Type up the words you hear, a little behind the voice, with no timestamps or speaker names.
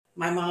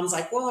my mom's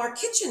like, well, our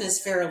kitchen is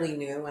fairly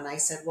new. And I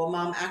said, well,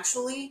 Mom,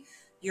 actually,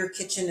 your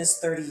kitchen is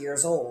 30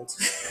 years old.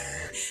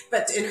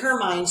 But in her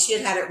mind, she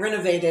had it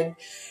renovated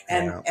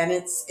Yeah. and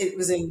it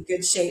was in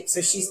good shape.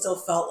 So she still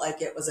felt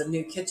like it was a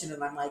new kitchen.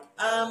 And I'm like,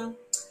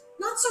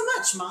 not so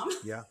much, Mom.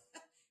 Yeah.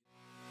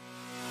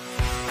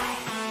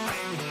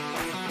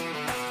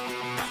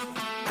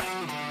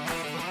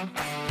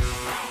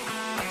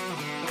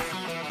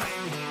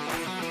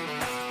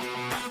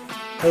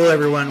 Hello,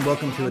 everyone.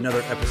 Welcome to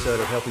another episode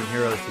of Helping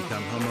Heroes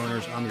Become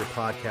Homeowners. I'm your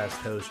podcast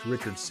host,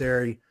 Richard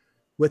Sari,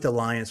 with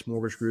Alliance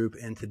Mortgage Group.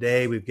 And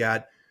today we've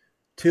got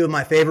two of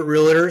my favorite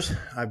realtors.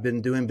 I've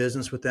been doing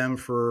business with them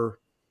for,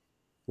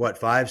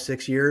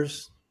 5-6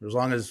 years? As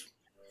long as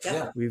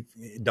Yeah.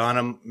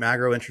 Donna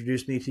Magro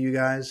introduced me to you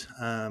guys.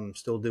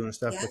 Still doing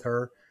stuff Yeah. with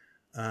her.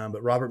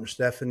 But Robert and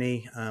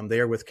Stephanie, they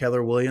are with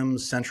Keller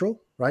Williams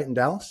Central, right, in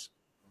Dallas?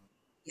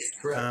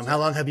 Correct. How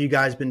long have you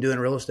guys been doing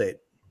real estate?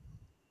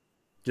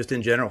 Just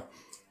in general?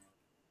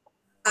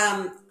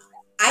 I've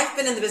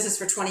been in the business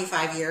for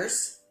 25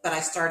 years, but I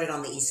started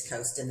on the East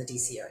Coast in the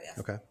DC area.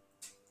 Okay.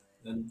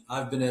 And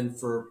I've been in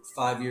for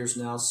 5 years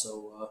now.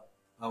 So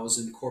I was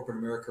in corporate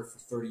America for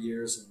 30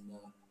 years and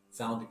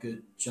found a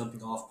good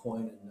jumping off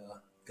point and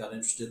got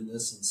interested in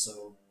this. And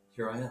so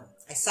here I am.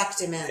 I sucked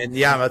him in. And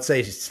yeah, let's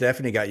say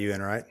Stephanie got you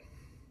in, right?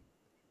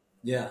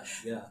 Yeah.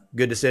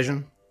 Good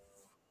decision?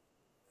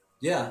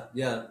 Yeah.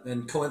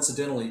 And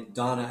coincidentally,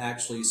 Donna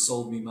actually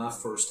sold me my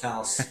first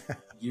house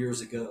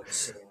years ago.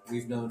 So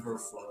we've known her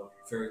for a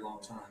very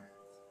long time.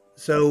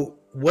 So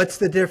what's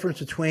the difference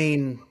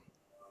between,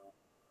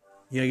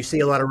 you see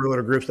a lot of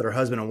realtor groups that are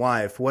husband and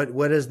wife.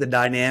 What is the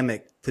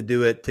dynamic to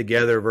do it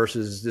together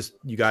versus just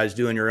you guys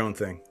doing your own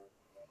thing?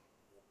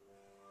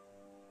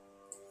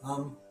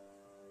 Go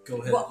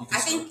ahead. Well, I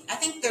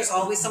think there's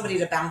always somebody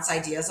to bounce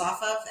ideas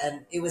off of.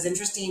 And it was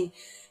interesting.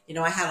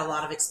 I had a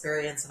lot of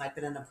experience and I'd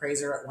been an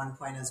appraiser at one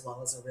point as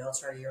well as a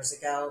realtor years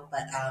ago.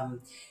 But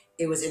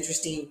it was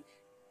interesting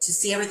to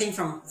see everything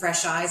from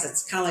fresh eyes.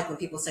 It's kind of like when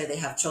people say they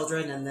have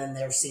children and then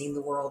they're seeing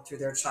the world through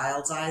their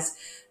child's eyes.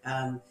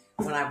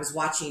 When I was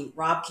watching,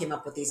 Rob came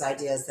up with these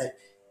ideas that,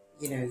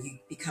 you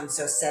become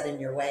so set in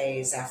your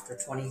ways after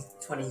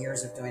 20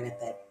 years of doing it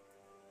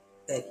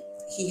that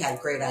he had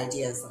great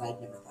ideas that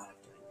I'd never thought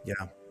of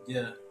doing.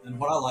 Yeah. And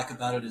what I like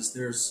about it is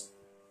there's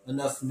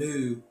enough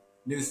new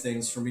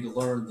things for me to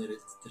learn that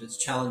it's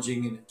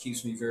challenging and it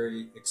keeps me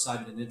very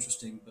excited and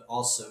interesting. But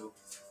also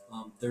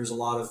there's a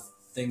lot of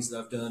things that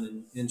I've done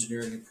in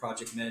engineering and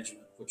project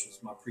management, which was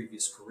my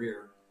previous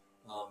career,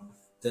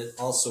 that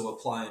also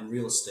apply in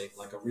real estate.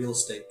 Like a real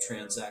estate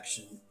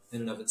transaction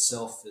in and of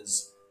itself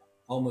is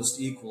almost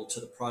equal to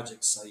the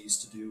projects I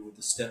used to do with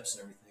the steps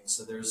and everything.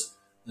 So there's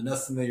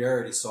enough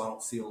familiarity so I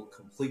don't feel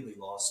completely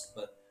lost,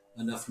 but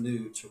enough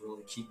new to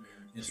really keep me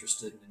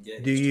interested and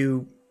engaged.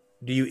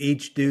 Do you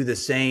each do the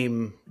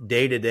same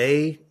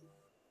day-to-day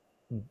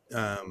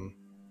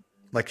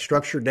like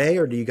structured day,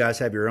 or do you guys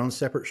have your own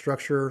separate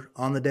structure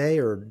on the day,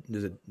 or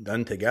is it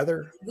done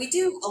together? We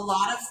do a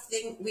lot of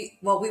things. We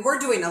were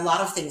doing a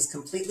lot of things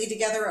completely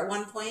together at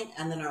one point,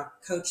 and then our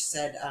coach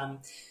said,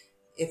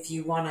 if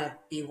you want to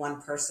be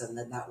one person,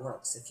 then that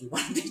works. If you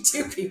want to be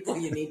two people,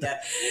 you need to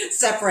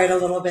separate a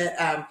little bit.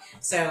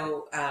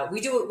 So we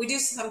do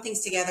some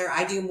things together.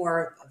 I do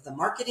more of the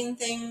marketing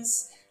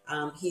things.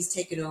 He's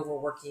taken over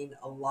working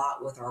a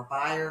lot with our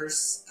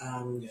buyers.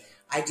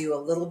 I do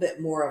a little bit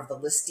more of the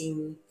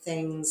listing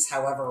things.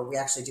 However, we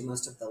actually do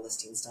most of the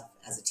listing stuff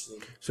as a team.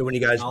 So when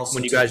you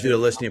guys do a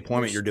listing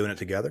appointment, you're doing it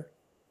together?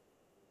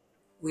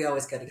 We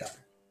always go together,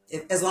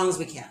 as long as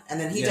we can. And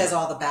then he does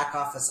all the back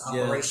office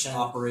operation.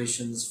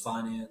 Operations,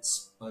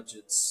 finance,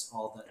 budgets,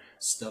 all that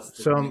stuff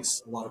that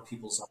makes a lot of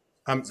people's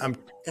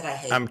that I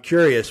hate. I'm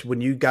curious, when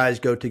you guys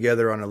go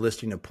together on a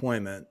listing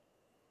appointment,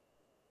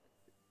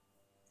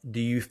 do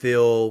you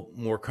feel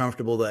more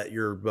comfortable that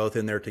you're both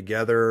in there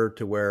together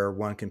to where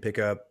one can pick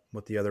up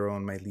what the other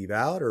one may leave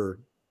out,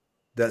 or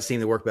does that seem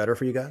to work better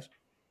for you guys?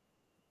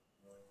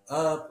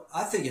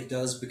 I think it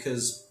does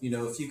because,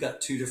 if you've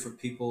got two different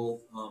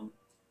people,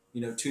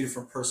 two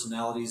different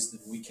personalities,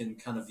 then we can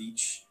kind of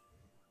each,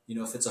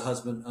 if it's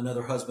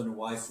another husband and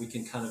wife, we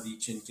can kind of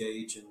each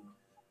engage and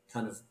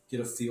kind of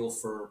get a feel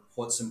for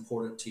what's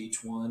important to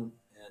each one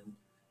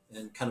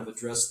and kind of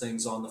address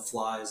things on the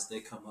fly as they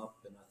come up.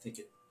 And I think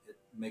it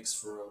makes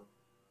for a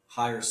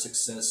higher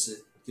success at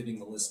getting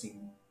the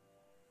listing.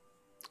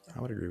 I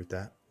would agree with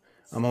that.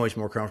 I'm always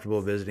more comfortable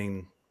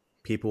visiting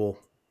people,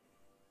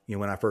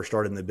 when I first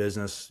started in the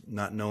business,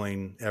 not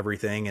knowing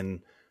everything, and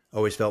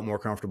always felt more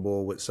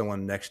comfortable with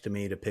someone next to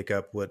me to pick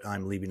up what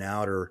I'm leaving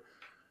out, or,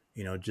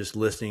 just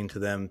listening to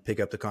them pick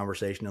up the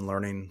conversation and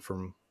learning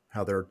from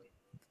how they're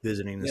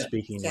visiting and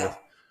speaking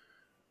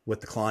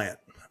with the client.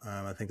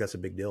 I think that's a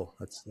big deal.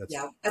 That's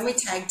yeah. And we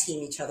tag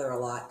team each other a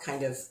lot.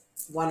 Kind of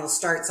one will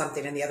start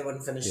something and the other one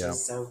finishes. Yeah.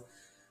 So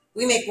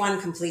we make one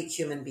complete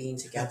human being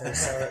together.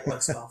 So it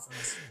works well for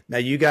us. Now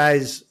you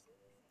guys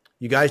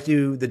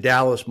do the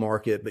Dallas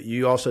market, but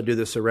you also do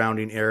the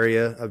surrounding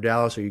area of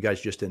Dallas, or are you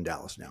guys just in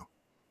Dallas now?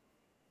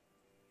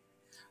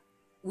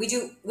 we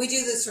do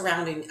the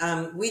surrounding.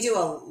 We do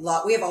a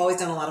lot. We have always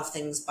done a lot of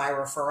things by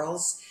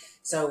referrals.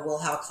 So we'll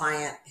have a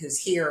client who's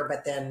here,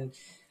 but then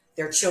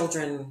their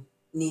children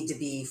need to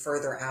be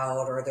further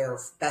out, or their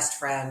best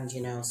friend.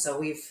 So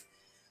we've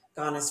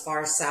gone as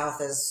far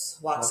south as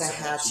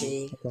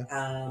Waxahachie,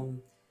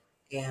 Okay.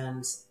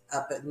 and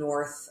up at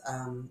north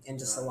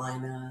into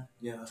Salina.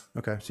 Yeah.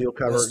 Okay. So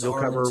West you'll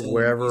cover Arlington,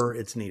 wherever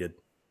it's needed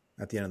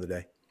at the end of the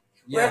day.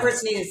 Wherever Yeah.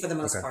 it's needed for the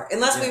most Okay. part,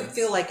 unless we Yeah.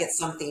 feel like it's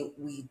something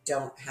we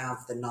don't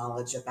have the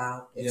knowledge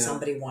about. If Yeah.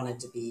 somebody wanted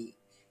to be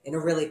in a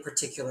really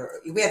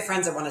particular, we had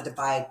friends that wanted to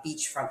buy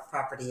beachfront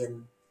property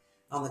on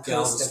the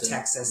coast of Galveston.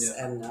 Texas,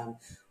 Yeah. and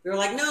we were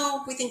like,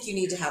 no, we think you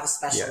need to have a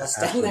specialist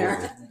down absolutely.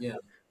 there. Yeah.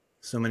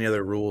 So many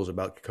other rules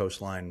about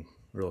coastline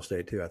real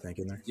estate too, I think,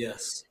 in there.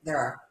 Yes. There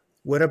are.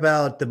 What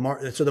about the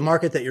market? So the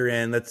market that you're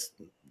in, that's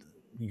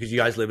because you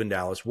guys live in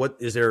Dallas. What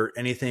is there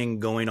anything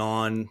going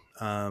on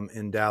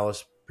in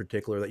Dallas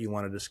particular that you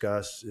want to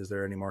discuss? Is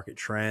there any market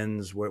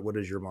trends? What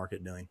is your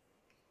market doing?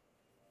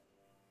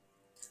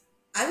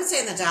 I would say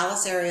in the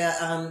Dallas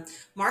area,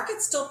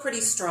 market's still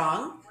pretty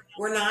strong.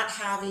 We're not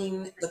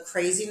having the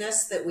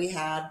craziness that we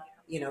had,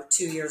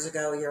 2 years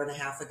ago, a year and a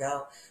half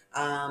ago.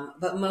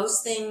 But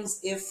most things,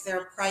 if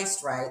they're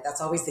priced right,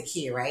 that's always the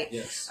key, right?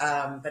 Yes.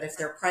 But if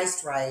they're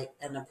priced right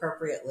and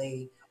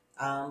appropriately,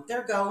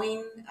 they're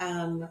going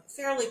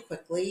fairly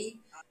quickly.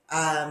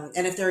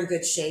 And if they're in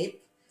good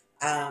shape,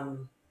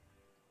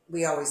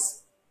 we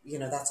always,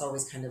 that's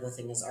always kind of a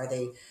thing: is are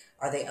they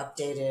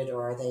updated,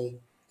 or are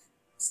they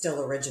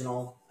still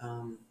original?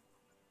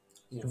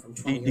 From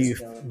 20 years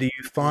ago. Do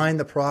you find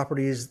the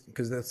properties,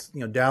 because that's,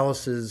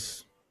 Dallas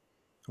is,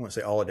 I won't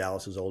say all of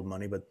Dallas is old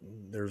money, but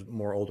there's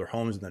more older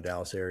homes in the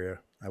Dallas area,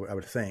 I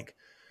would think.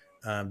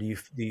 Yeah. Do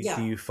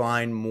you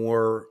find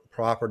more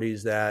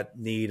properties that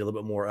need a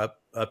little bit more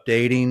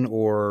updating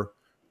or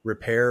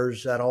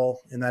repairs at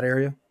all in that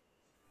area?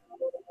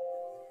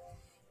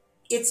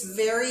 It's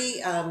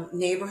very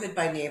neighborhood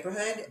by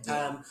neighborhood.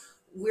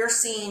 We're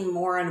seeing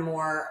more and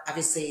more,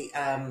 obviously,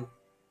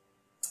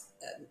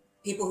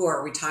 people who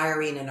are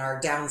retiring and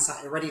are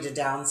ready to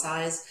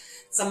downsize.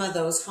 Some of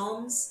those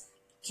homes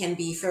can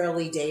be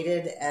fairly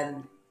dated,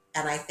 and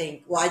I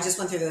think, well, I just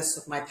went through this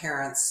with my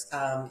parents.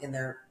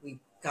 We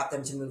got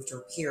them to move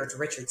here to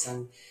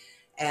Richardson,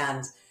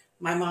 and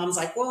my mom's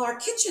like, well, our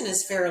kitchen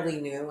is fairly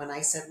new, and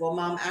I said, well,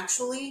 Mom,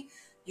 actually,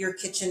 your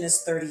kitchen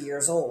is 30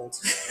 years old.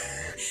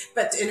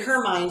 But in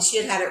her mind, she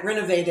had it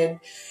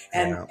renovated,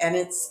 and Yeah. and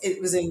it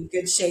was in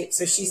good shape,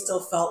 so she still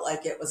felt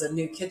like it was a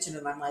new kitchen.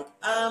 And I'm like,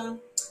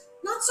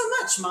 not so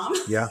much, Mom.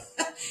 Yeah.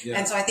 Yeah.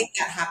 And so I think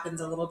that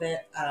happens a little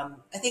bit.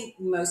 I think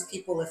most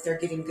people, if they're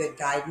getting good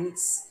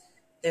guidance,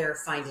 they're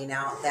finding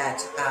out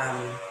that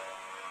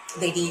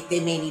they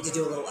may need to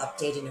do a little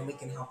updating, and we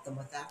can help them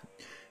with that.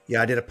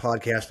 Yeah. I did a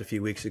podcast a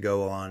few weeks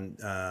ago on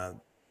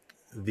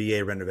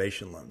VA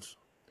renovation loans.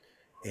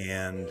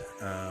 And,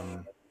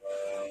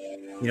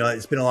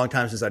 it's been a long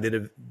time since I did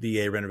a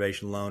VA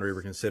renovation loan or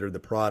ever considered the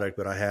product,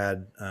 but I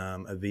had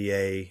a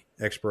VA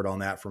expert on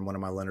that from one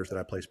of my lenders that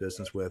I place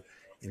business with.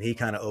 And he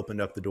kind of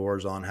opened up the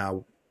doors on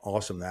how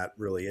awesome that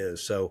really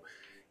is. So,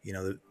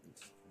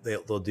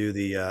 they'll do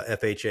the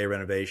FHA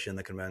renovation,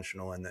 the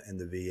conventional, and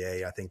the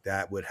VA. I think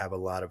that would have a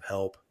lot of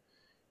help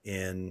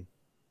in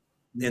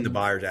the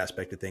buyer's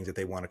aspect of things, that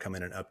they want to come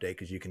in and update,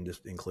 because you can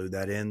just include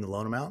that in the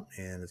loan amount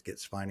and it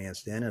gets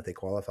financed in. If they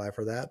qualify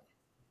for that,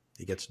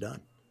 it gets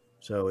done.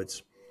 So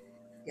it's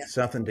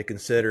something to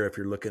consider if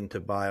you're looking to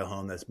buy a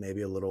home that's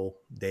maybe a little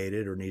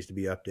dated or needs to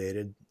be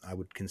updated. I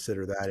would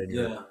consider that in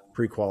your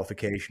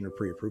pre-qualification or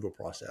pre-approval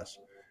process,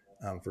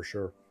 for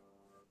sure.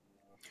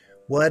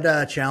 What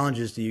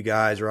challenges do you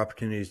guys or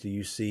opportunities do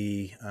you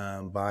see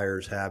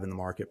buyers have in the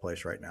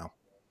marketplace right now?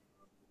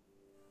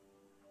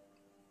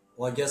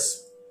 Well, I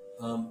guess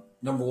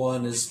number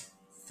one is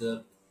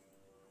the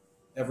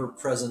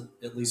ever-present,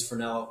 at least for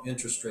now,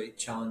 interest rate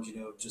challenge.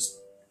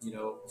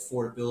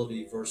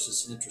 Affordability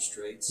versus interest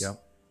rates.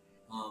 Yep.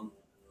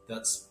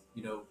 That's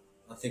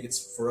I think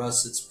it's, for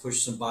us, it's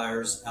pushed some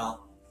buyers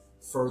out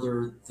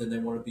further than they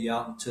want to be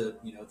out into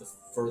the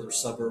further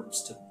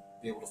suburbs to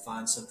be able to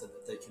find something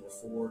that they can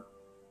afford.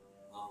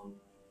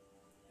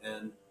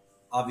 And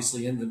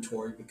obviously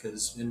inventory,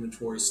 because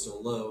inventory is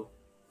still low.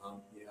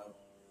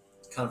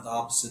 Kind of the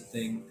opposite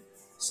thing.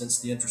 Since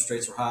the interest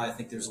rates are high, I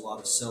think there's a lot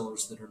of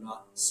sellers that are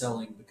not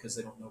selling because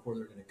they don't know where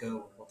they're going to go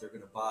and what they're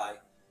going to buy.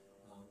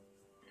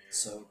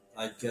 So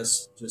I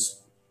guess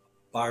just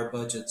buyer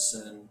budgets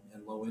and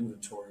low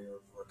inventory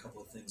are a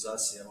couple of things I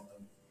see. I don't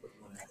know what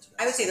you want to add to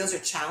that. I would say those are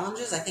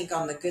challenges. I think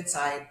on the good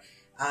side,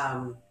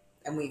 and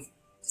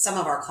some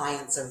of our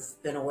clients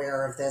have been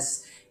aware of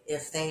this.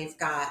 If they've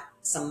got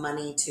some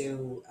money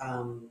to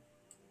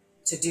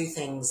do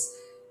things,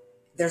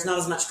 there's not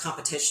as much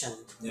competition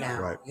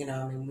now. Right.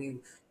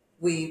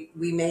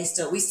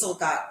 We still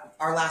got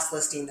our last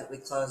listing that we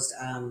closed.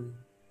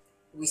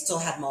 We still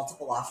had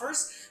multiple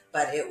offers,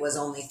 but it was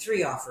only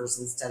 3 offers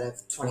instead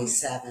of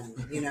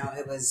 27.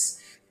 It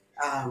was,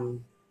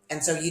 and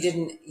so you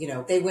didn't,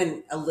 they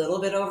went a little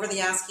bit over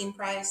the asking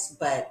price,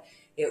 but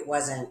it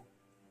wasn't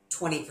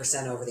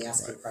 20% over the Right.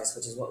 asking price,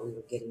 which is what we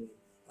were getting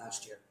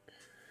last year.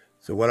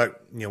 So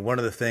one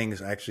of the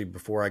things actually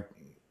before I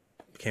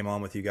came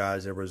on with you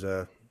guys, there was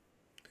a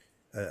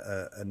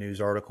news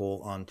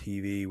article on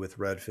TV with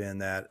Redfin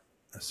that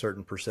a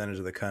certain percentage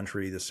of the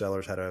country, the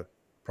sellers had a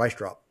price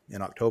drop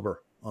in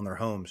October on their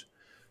homes.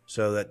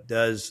 So that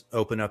does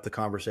open up the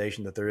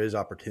conversation that there is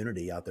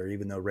opportunity out there,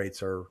 even though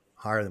rates are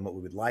higher than what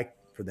we would like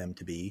for them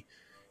to be,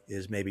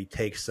 is maybe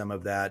take some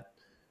of that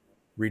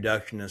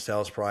reduction in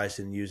sales price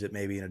and use it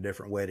maybe in a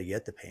different way to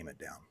get the payment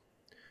down.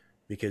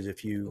 Because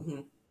if you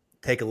Mm-hmm.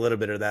 take a little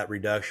bit of that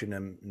reduction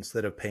and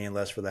instead of paying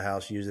less for the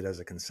house, use it as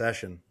a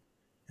concession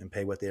and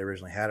pay what they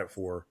originally had it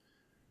for,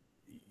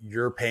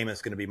 your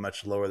payment's going to be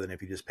much lower than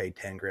if you just paid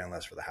 10 grand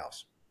less for the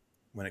house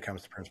when it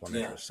comes to principal and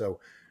Yeah. interest. So,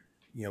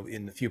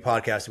 in the few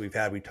podcasts that we've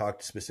had, we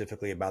talked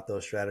specifically about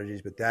those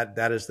strategies, but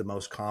that is the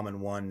most common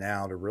one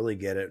now to really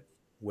get it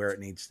where it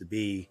needs to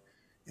be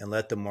and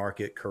let the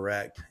market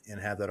correct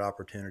and have that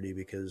opportunity.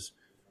 Because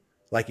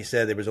like you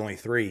said, there was only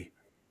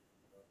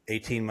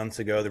 18 months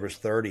ago, there was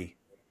 30,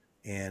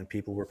 and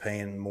people were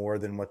paying more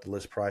than what the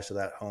list price of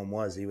that home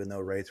was, even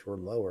though rates were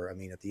lower. I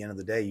mean, at the end of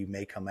the day, you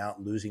may come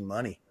out losing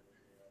money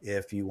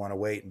if you want to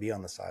wait and be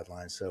on the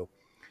sidelines. So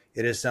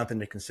it is something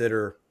to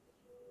consider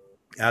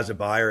as a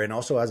buyer and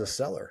also as a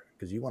seller,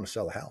 because you want to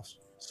sell a house.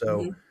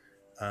 So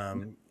Mm-hmm.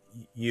 um,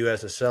 you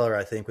as a seller,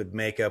 I think, would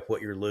make up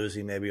what you're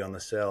losing maybe on the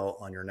sale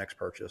on your next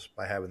purchase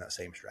by having that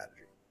same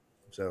strategy.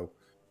 So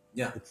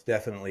Yeah. it's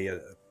definitely a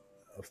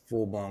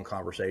full blown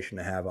conversation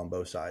to have on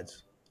both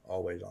sides,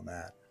 always on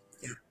that.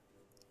 Yeah.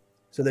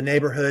 So the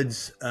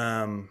neighborhoods,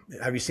 have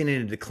you seen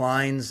any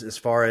declines as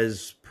far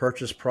as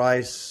purchase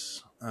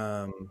price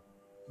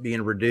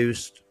being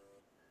reduced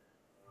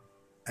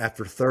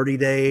after 30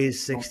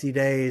 days, 60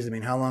 days? I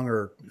mean, how long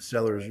are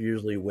sellers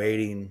usually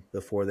waiting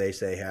before they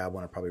say, hey, I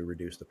want to probably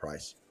reduce the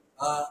price?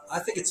 I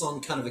think it's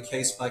on kind of a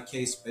case by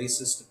case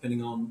basis,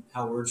 depending on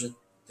how urgent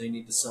they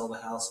need to sell the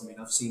house. I mean,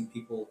 I've seen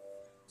people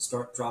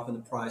start dropping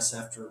the price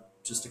after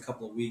just a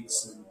couple of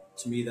weeks, and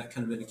to me, that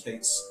kind of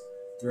indicates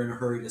they're in a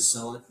hurry to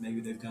sell it. Maybe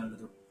they've got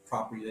another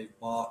property they've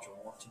bought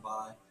or want to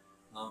buy.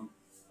 Um,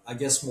 I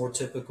guess more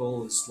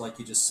typical is, like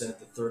you just said,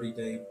 the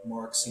 30-day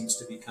mark seems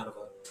to be kind of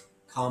a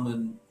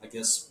common, I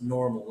guess,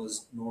 normal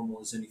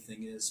as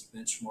anything is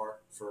benchmark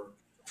for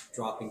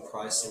dropping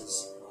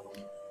prices.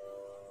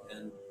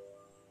 And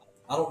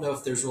I don't know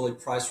if there's really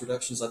price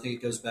reductions. I think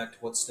it goes back to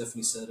what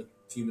Stephanie said a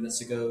few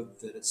minutes ago,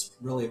 that it's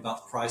really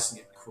about pricing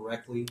it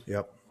correctly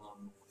Yep.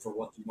 for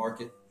what the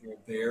market will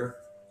bear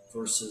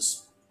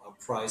versus a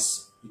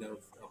price,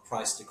 a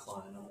price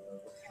decline. I don't know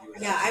what you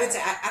would Yeah, add to I would say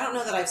that. I don't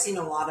know that I've seen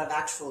a lot of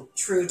actual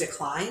true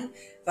decline,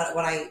 but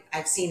what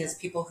I've seen is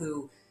people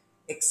who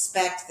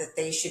expect that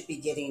they should be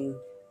getting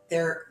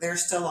they're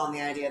still on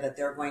the idea that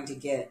they're going to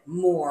get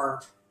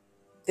more,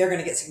 they're going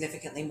to get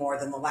significantly more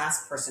than the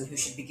last person who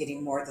should be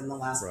getting more than the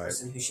last Right.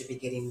 person who should be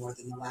getting more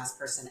than the last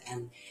person,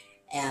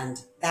 and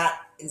that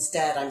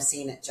instead I'm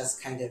seeing it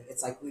just kind of,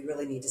 it's like we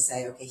really need to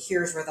say, okay,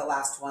 here's where the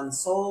last one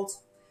sold,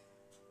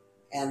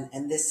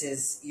 and this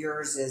is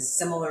yours is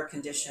similar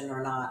condition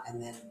or not,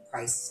 and then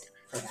price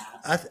for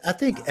that. I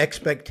think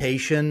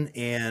expectation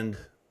and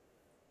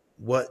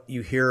what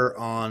you hear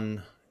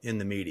on in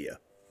the media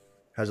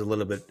has a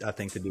little bit, I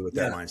think, to do with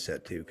that Yeah,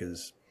 mindset too.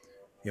 Because,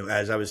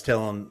 as I was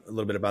telling a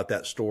little bit about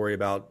that story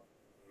about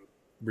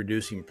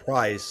reducing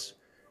price,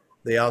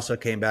 they also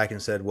came back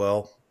and said,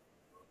 well,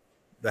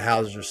 the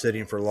houses are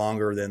sitting for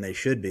longer than they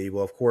should be.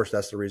 Well, of course,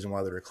 that's the reason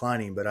why they're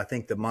declining. But I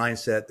think the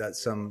mindset that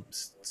some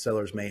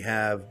sellers may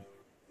have,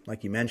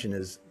 like you mentioned,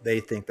 is they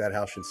think that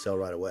house should sell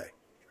right away.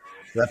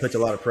 So that puts a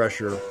lot of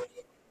pressure,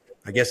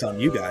 I guess, on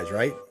you guys,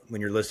 right?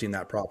 When you're listing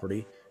that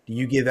property, do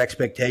you give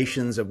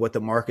expectations of what the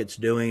market's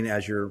doing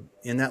as you're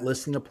in that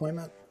listing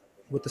appointment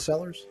with the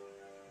sellers,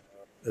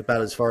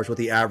 about as far as what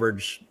the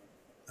average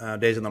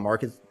days on the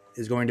market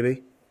is going to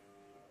be?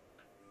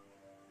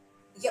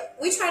 Yep,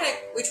 we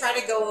try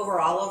to go over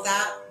all of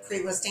that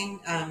pre-listing,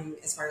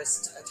 as far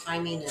as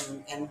timing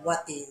and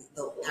what the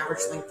average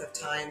length of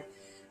time,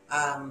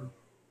 um,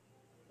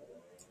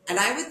 and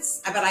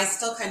but I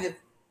still kind of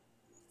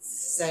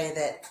say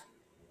that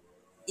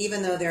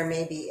even though there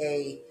may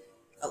be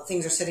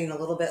things are sitting a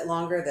little bit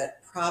longer,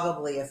 that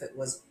probably if it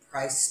was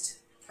priced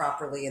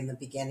properly in the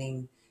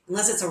beginning,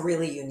 unless it's a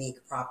really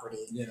unique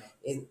property, yeah,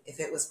 if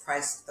it was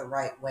priced the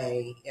right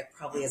way, it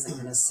probably isn't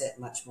going to sit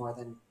much more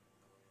than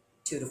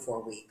 2 to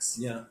 4 weeks.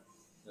 yeah.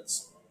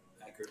 That's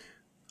accurate.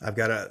 I've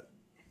got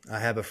I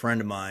have a friend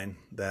of mine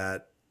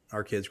that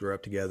our kids grew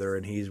up together,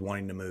 and he's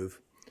wanting to move,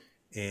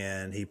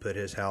 and he put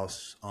his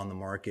house on the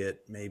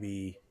market.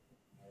 Maybe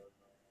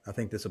I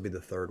think this will be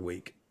the third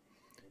week,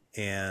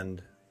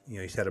 and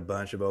he's had a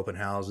bunch of open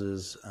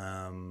houses,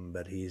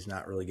 but he's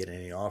not really getting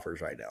any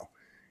offers right now.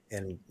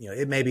 And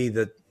it may be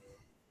that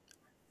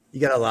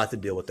you got a lot to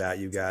deal with that.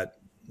 You got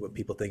what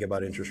people think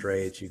about interest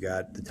rates. You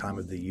got the time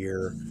of the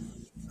year,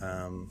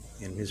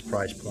 and his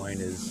price point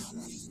is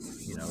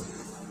you know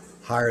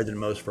higher than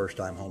most first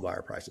time home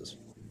buyer prices.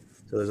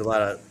 So there's a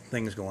lot of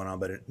things going on.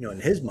 But in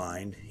his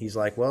mind, he's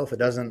like, well, if it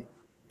doesn't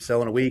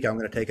sell in a week. I'm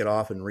going to take it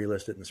off and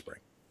relist it in the spring.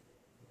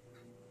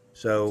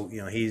 So,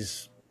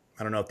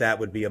 I don't know if that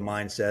would be a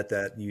mindset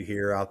that you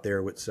hear out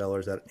there with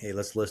sellers that, hey,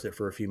 let's list it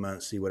for a few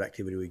months, see what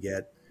activity we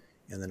get,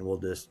 and then we'll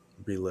just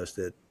relist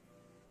it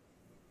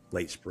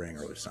late spring,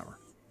 early summer.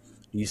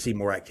 Do you see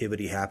more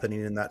activity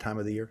happening in that time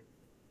of the year?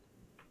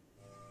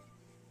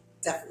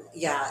 Definitely.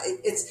 Yeah.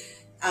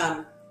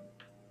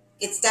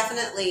 It's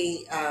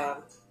definitely,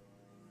 and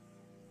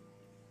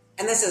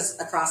this is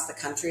across the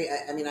country.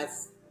 I mean, I've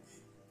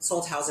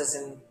sold houses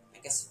in, I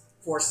guess,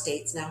 4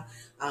 states now,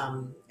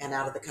 and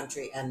out of the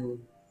country, and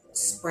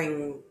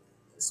spring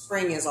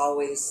is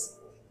always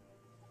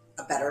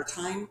a better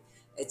time.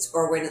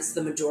 Or when it's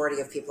the majority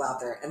of people out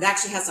there, and it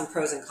actually has some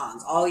pros and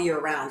cons. All year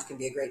round can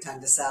be a great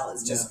time to sell.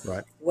 It's just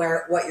Right.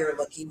 what you're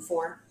looking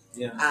for.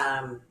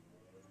 Yeah.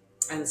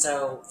 And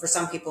so for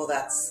some people,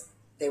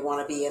 they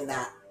want to be in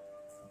that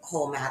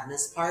whole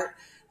madness part.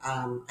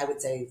 I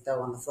would say,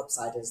 though, on the flip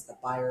side is the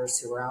buyers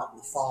who are out in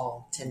the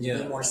fall tend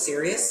to be more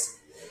serious,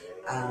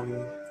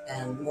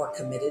 and more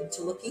committed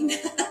to looking.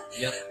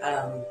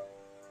 Yep.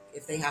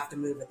 If they have to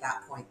move at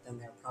that point, then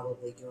they're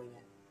probably doing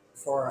it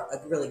for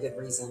a really good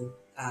reason.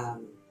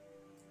 But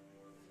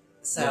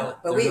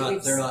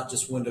they're not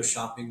just window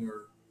shopping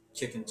or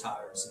kicking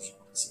tires, as you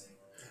want to say.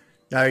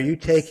 Now, are you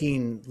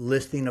taking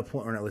listing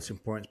appointments, or not listing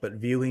appointments, but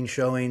viewing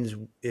showings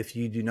if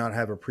you do not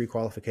have a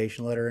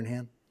pre-qualification letter in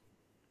hand?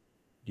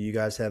 Do you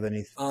guys have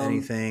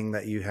anything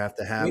that you have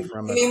to have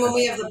from You mean when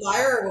we have the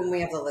buyer or when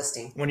we have the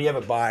listing? when you have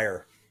a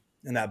buyer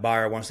and that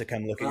buyer wants to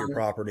come look at your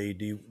property,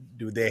 do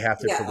they have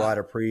to provide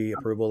a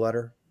pre-approval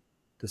letter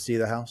to see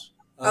the house?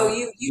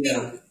 You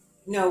mean,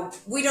 no,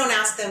 we don't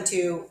ask them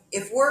to.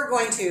 If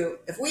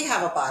we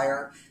have a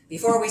buyer,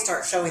 before we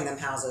start showing them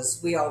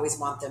houses, we always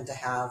want them to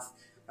have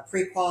a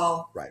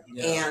pre-qual, Right.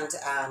 and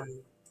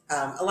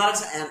a lot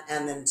of time,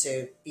 and then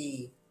to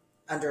be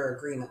under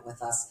agreement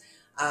with us,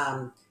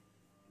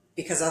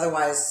 because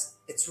otherwise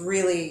it's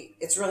really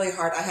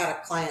hard. I had a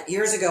client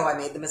years ago. I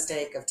made the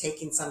mistake of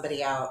taking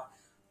somebody out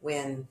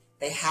when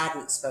they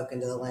hadn't spoken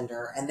to the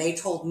lender, and they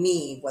told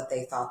me what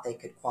they thought they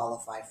could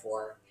qualify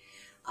for.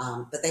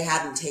 But they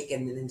hadn't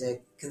taken into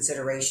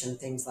consideration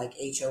things like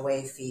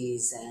HOA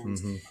fees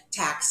and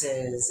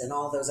taxes and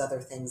all those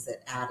other things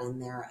that add in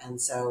there. And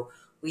so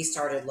we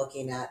started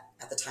looking at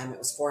the time it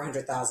was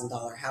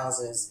 $400,000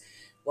 houses.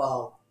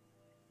 Well,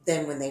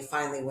 then when they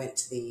finally went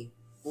to the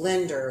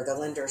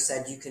lender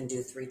said you can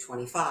do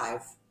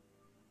 325.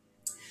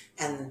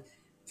 And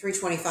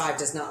 325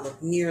 does not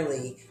look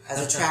nearly as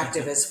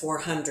attractive as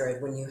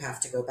 400 when you have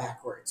to go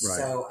backwards. Right.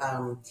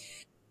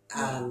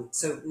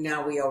 So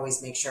now we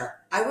always make sure.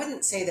 I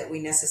wouldn't say that we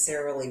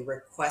necessarily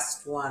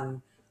request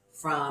one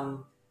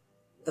from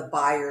the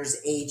buyer's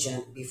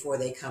agent before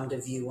they come to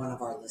view one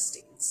of our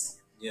listings.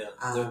 Yeah,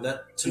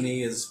 that to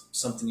me is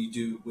something you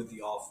do with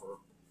the offer.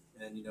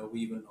 And,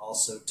 we even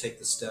also take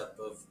the step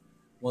of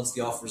once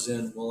the offer's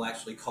in, we'll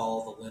actually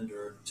call the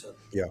lender to,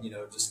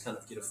 just kind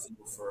of get a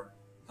feel for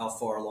how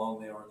far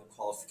along they are in the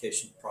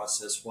qualification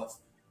process. What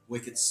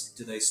wickets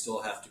do they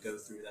still have to go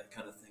through, that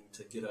kind of thing,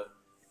 to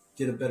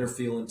get a better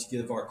feel and to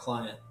give our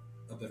client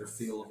a better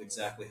feel of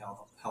exactly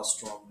how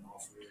strong the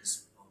offer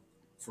is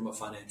from a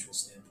financial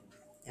standpoint.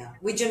 Yeah,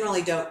 we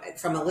generally don't,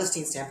 from a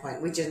listing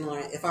standpoint,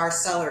 if our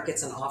seller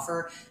gets an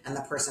offer and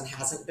the person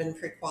hasn't been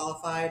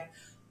pre-qualified,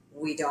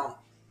 we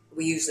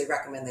usually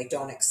recommend they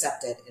don't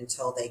accept it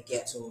until we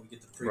get the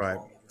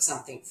pre-qual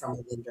something from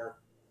the lender.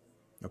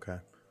 Okay.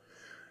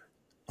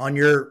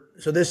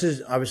 So this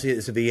is obviously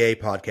it's a VA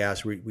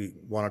podcast. We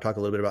want to talk a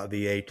little bit about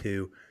VA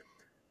too.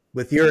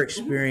 With your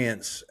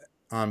experience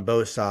on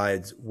both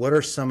sides, what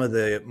are some of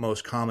the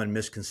most common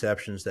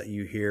misconceptions that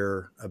you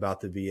hear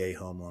about the VA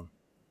home loan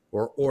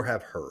or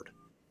have heard?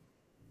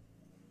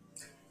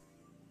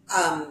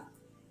 I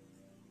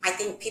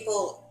think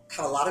people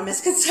have a lot of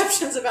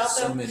misconceptions about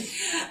them. So many.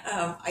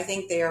 I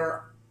think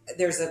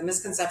there's a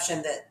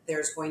misconception that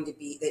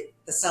that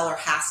the seller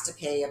has to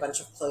pay a bunch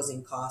of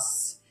closing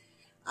costs.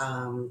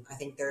 I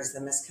think there's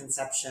the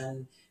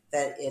misconception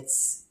that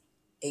it's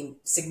a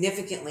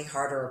significantly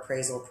harder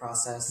appraisal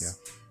process.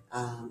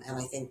 Yeah. And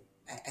I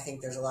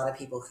think there's a lot of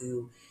people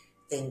who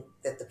think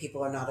that the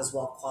people are not as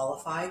well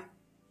qualified,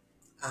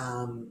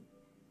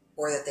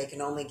 or that they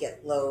can only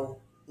get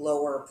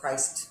lower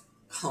priced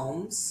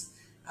homes.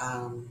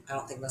 I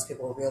don't think most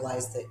people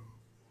realize that.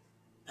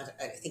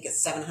 I think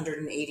it's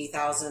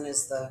 $780,000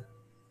 is the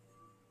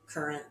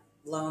current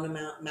loan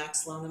amount,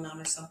 max loan amount,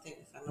 or something.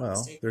 If I'm not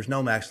mistaken. There's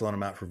no max loan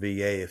amount for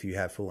VA if you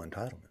have full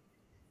entitlement.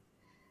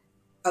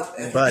 Oh,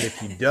 but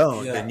if you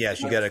don't, then yes,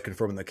 you got to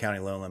conform the county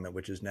loan limit,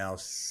 which is now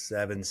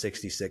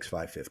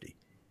 $766,550.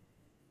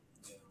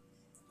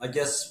 I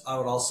guess I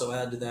would also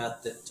add to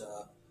that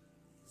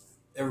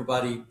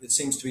everybody, it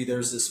seems to be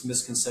there's this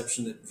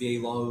misconception that VA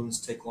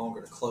loans take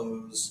longer to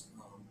close,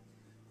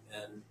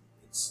 and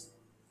it's,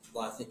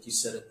 well, I think you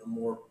said it, a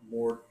more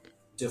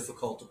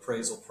difficult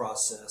appraisal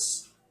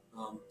process.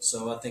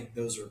 So I think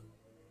those are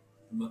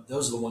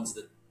the ones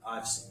that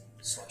I've seen.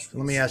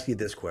 Let me ask you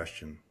this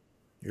question: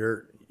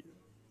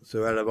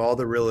 So out of all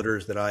the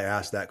realtors that I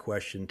asked that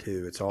question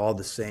to, it's all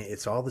the same.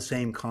 It's all the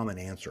same common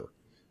answer,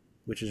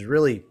 which is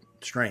really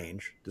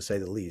strange to say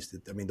the least.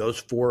 I mean, those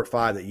 4 or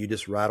 5 that you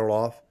just rattled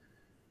off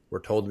were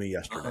told to me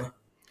yesterday, Uh-huh.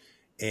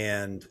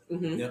 and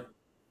Mm-hmm. Yep.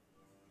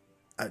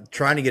 I'm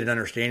trying to get an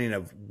understanding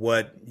of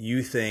what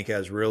you think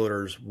as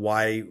realtors,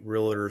 why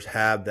realtors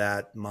have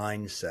that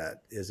mindset.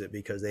 Is it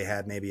because they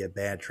had maybe a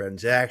bad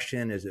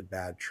transaction? Is it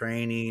bad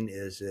training?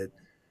 Is it,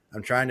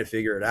 I'm trying to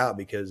figure it out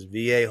because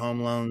VA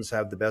home loans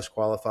have the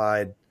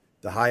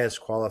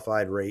highest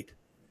qualified rate,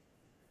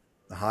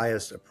 the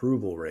highest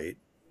approval rate.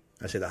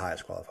 I say the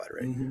highest qualified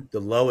rate, Mm-hmm. the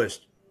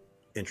lowest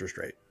interest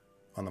rate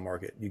on the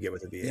market you get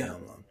with a VA Yeah.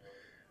 home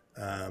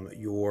loan.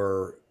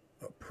 Your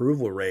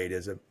approval rate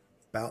is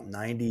about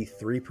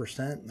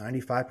 93%,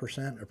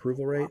 95%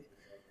 approval rate.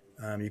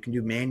 You can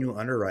do manual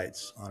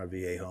underwrites on a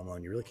VA home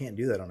loan. You really can't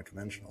do that on a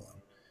conventional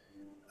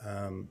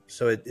loan.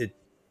 So it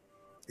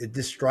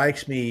just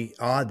strikes me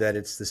odd that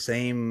it's the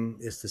same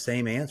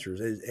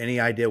answers. Any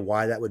idea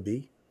why that would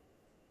be?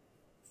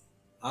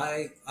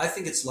 I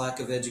think it's lack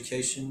of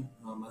education.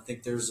 I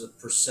think there's a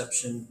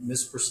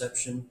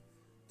misperception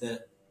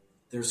that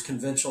there's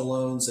conventional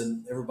loans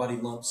and everybody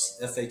lumps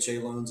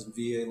FHA loans and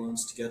VA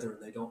loans together,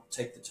 and they don't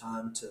take the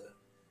time to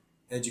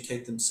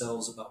educate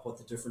themselves about what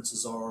the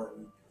differences are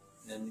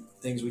and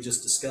things we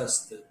just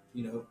discussed. That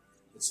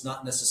it's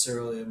not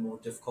necessarily a more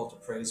difficult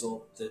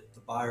appraisal. That the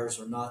buyers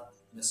are not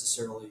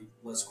necessarily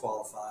less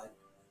qualified,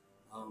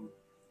 um,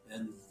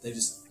 and they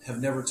just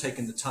have never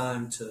taken the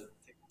time to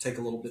take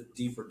a little bit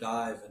deeper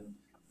dive and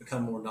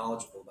become more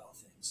knowledgeable about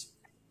things.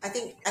 I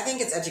think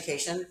it's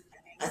education.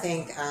 I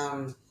think,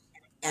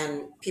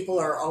 and people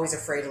are always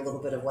afraid a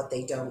little bit of what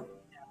they don't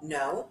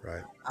know.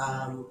 Right.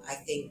 I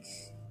think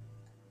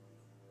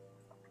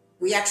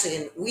we actually,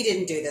 and we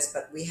didn't do this,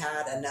 but we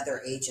had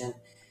another agent.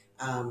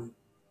 Um,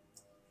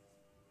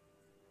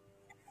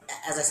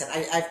 as I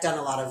said, I've done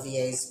a lot of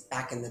VAs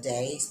back in the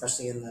day,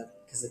 especially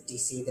because of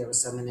DC, there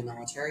was so many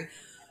military,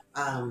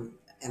 and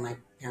my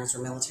parents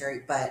were military.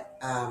 But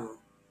I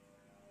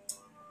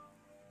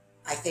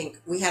think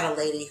we had a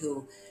lady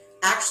who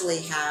actually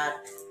had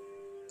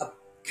a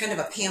kind of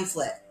a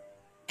pamphlet,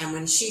 and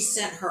when she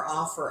sent her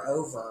offer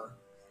over,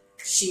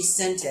 she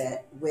sent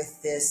it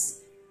with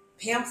this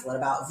pamphlet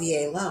about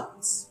VA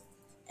loans.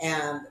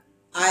 And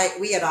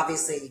we had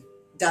obviously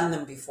done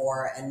them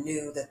before and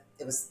knew that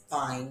it was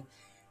fine.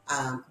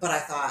 But I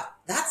thought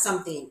that's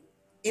something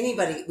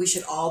we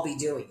should all be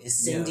doing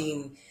is Yeah.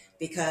 sending,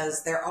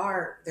 because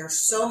there's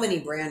so many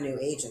brand new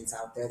agents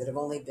out there that have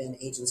only been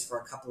agents for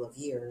a couple of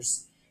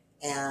years,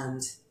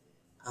 and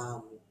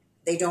um,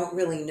 they don't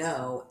really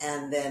know.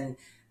 And then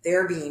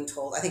they're being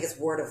told, I think it's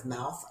word of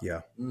mouth,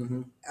 Yeah.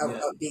 Mm-hmm. of, Yeah.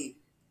 of the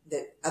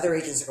that other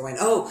agents are going,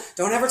 oh,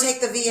 don't ever take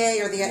the VA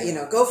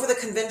or go for the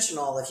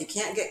conventional. If you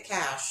can't get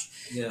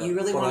cash, Yeah. you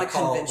really what want I a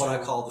call conventional.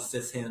 what I call the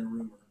fifth hand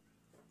rumor.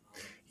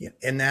 Yeah.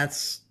 And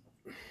that's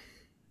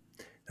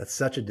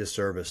such a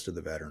disservice to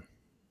the veteran.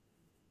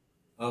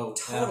 Oh,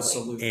 Totally.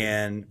 absolutely.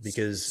 And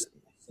because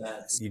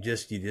That's you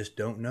just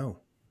don't know.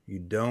 You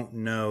don't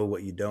know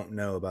what you don't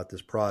know about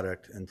this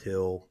product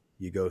until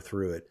you go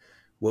through it.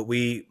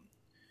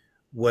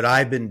 What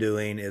I've been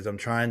doing is I'm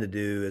trying to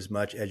do as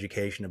much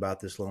education about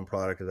this loan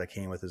product as I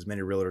can with as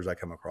many realtors I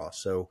come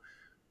across. So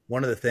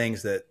one of the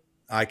things that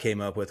I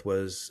came up with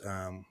was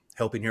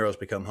helping heroes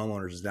become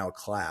homeowners is now a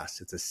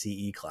class. It's a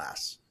CE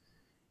class,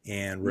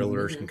 and mm-hmm.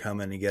 realtors can come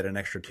in and get an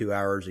extra 2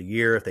 hours a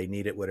year if they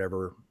need it,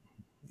 whatever,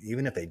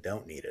 even if they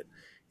don't need it.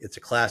 It's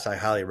a class I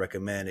highly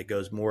recommend. It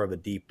goes more of a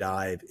deep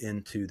dive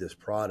into this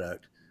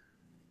product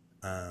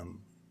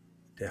um,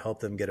 to help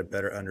them get a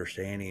better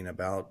understanding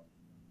about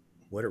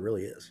what it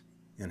really is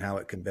and how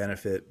it can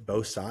benefit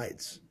both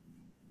sides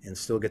and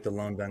still get the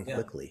loan done Yeah.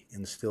 quickly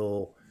and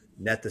still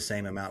net the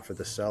same amount for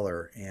the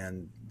seller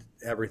and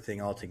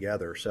everything all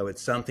together. So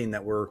it's something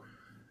that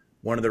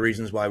one of the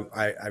reasons why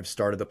I've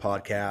started the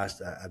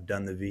podcast. I've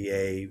done the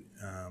VA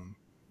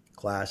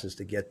classes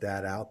to get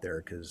that out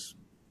there because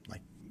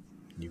like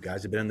you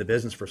guys have been in the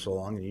business for so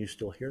long and you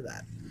still hear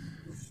that.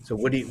 So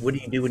what do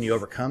you do when you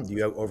overcome? Do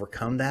you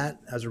overcome that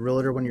as a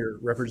realtor when you're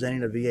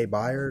representing a VA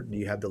buyer? Do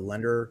you have the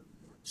lender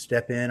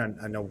step in?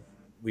 I know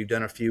we've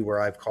done a few where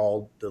I've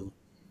called the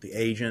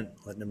agent,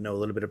 letting them know a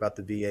little bit about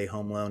the VA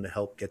home loan to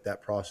help get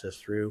that process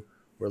through,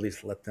 or at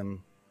least let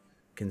them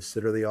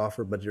consider the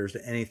offer. But is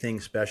there anything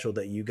special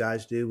that you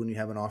guys do when you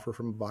have an offer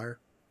from a buyer?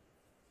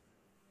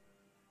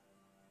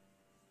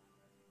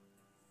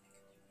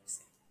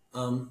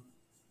 Um,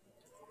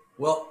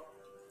 well,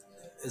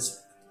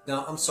 is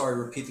now I'm sorry.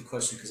 Repeat the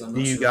question because I'm Do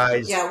not you sure. I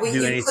guys Yeah, do you clicked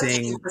in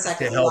anything for a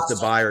second. to We help the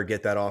lost you. buyer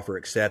get that offer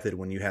accepted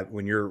when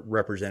you're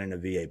representing a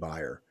VA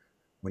buyer,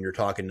 when you're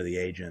talking to the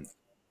agent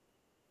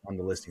on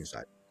the listing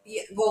side?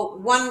 Yeah, well,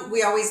 one,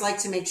 we always like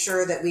to make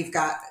sure that we've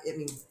got, I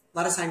mean, a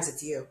lot of times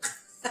it's you.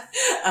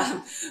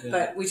 Yeah.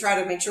 But we try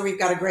to make sure we've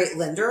got a great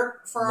lender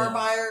for our Yeah.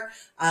 buyer.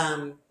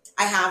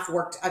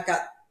 I've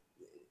got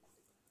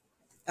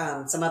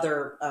some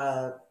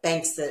other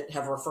banks that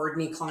have referred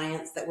me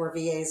clients that were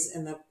VAs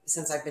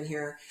since I've been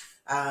here.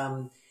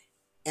 Um,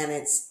 And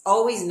it's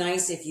always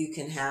nice if you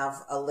can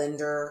have a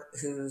lender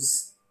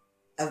who's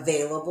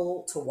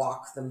available to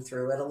walk them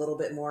through it a little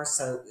bit more,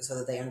 so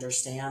that they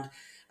understand.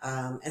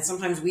 And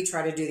sometimes we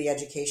try to do the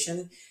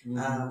education,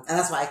 and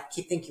that's why I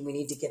keep thinking we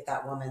need to get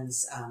that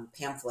woman's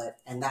pamphlet,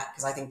 and that,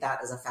 because I think that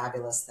is a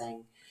fabulous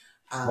thing.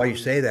 While you Um,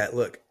 say that,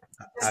 look,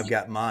 I've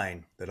got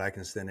mine that I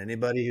can send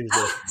anybody who's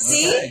listening.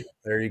 see, Okay.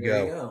 There you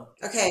There you go.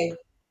 go. okay,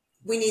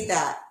 we need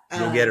that.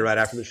 You'll get it right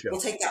after the show.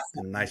 We'll take that.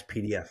 A nice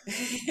PDF.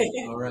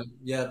 All right.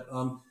 Yeah.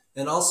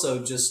 And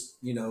also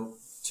just,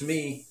 to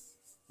me,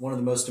 one of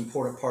the most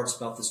important parts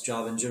about this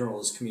job in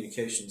general is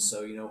communication.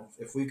 So,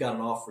 if we've got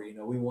an offer,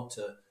 we want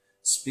to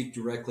speak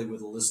directly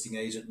with a listing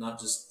agent, not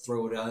just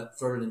throw it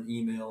in an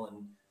email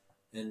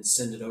and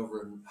send it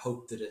over and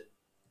hope that it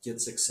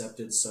gets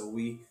accepted. So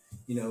we,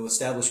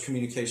 establish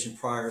communication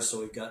prior. So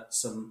we've got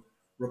some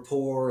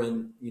rapport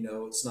and,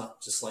 it's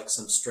not just like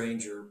some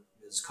stranger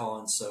is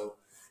calling. So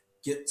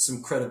get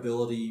some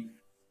credibility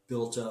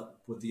built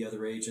up with the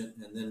other agent,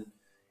 and then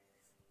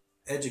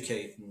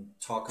educate and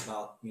talk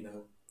about,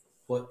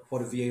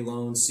 what a VA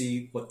loan,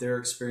 see what their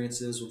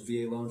experience is with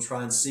VA loan,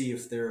 try and see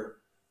if they're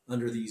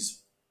under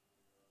these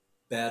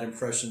bad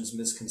impressions,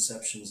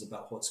 misconceptions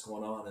about what's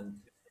going on.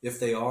 And if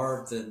they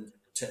are, then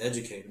to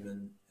educate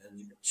them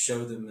and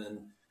show them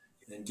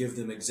and give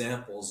them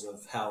examples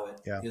of how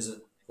it Yeah.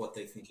 isn't what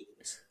they think it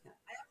is.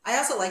 I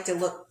also like to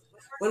look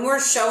when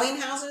we're showing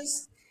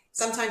houses.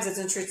 Sometimes it's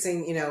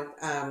interesting,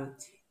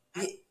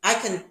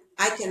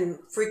 I can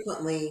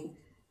frequently,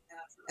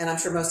 and I'm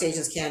sure most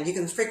agents can, you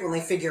can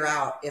frequently figure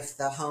out if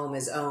the home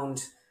is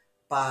owned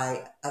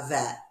by a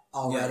vet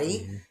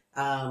already.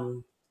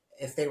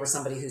 If they were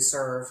somebody who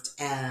served,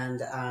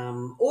 and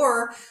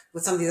or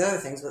with some of these other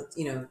things with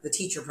the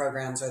teacher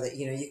programs, or that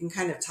you can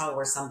kind of tell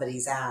where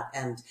somebody's at.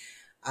 And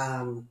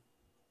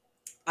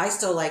I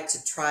still like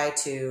to try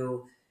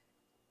to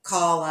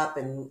call up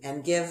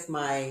and give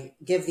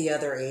the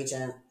other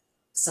agent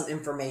some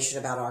information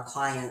about our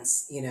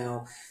clients.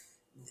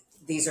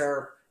 These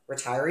are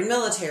retiring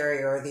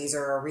military, or these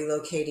are a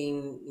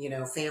relocating,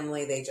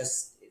 family. They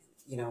just,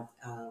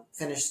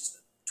 finished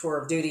tour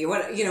of duty, or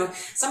what,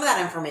 some of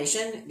that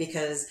information,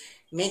 because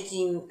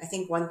I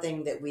think one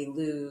thing that we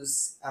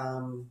lose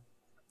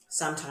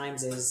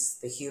sometimes is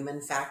the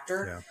human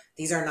factor. Yeah.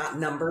 These are not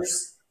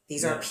numbers.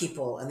 These are Yeah.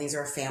 people, and these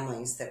are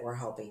families that we're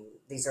helping.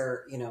 These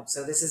are,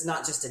 so this is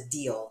not just a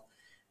deal.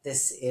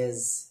 This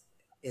is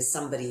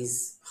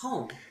somebody's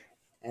home,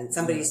 and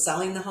somebody's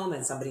selling the home,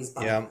 and somebody's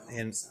buying Yeah. the home.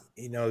 And,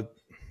 So.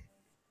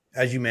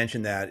 as you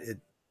mentioned that,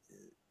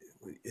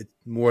 it's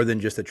more than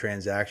just a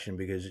transaction,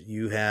 because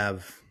you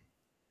have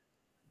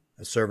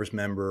a service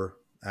member,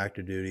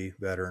 active duty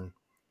veteran.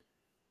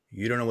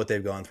 You don't know what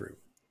they've gone through,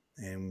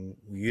 and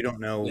you don't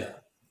know Yeah.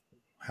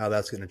 how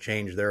that's going to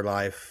change their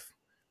life,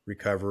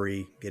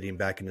 recovery, getting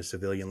back into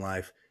civilian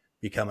life,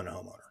 becoming a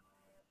homeowner.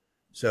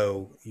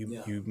 So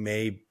you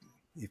may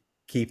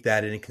keep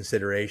that in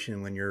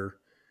consideration when you're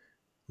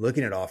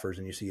looking at offers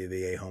and you see a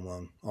VA home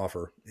loan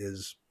offer.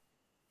 Is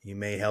you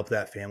may help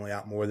that family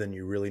out more than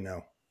you really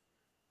know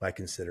by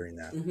considering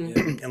that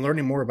and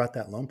learning more about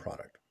that loan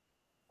product,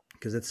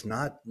 because it's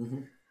not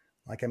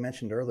like I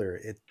mentioned earlier.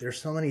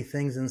 There's so many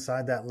things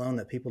inside that loan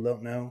that people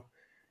don't know.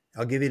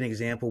 I'll give you an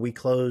example. We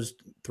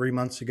closed 3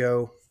 months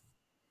ago,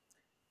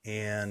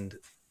 and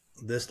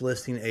this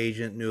listing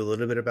agent knew a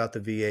little bit about the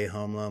VA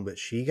home loan, but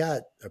she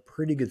got a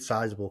pretty good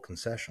sizable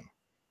concession,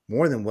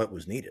 more than what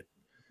was needed.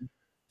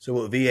 So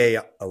what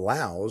VA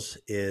allows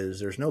is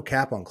there's no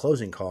cap on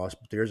closing costs,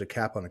 but there's a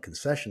cap on a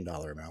concession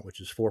dollar amount, which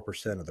is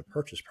 4% of the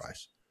purchase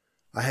price.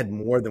 I had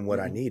more than what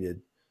I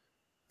needed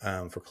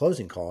for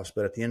closing costs,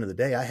 but at the end of the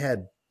day, I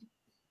had,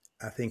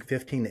 I think,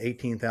 $15,000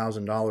 to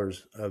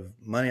 $18,000 of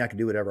money I could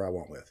do whatever I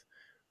want with.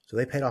 So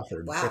they paid off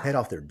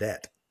their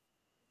debt.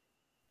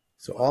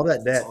 So all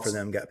that debt for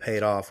them got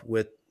paid off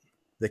with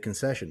the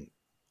concession.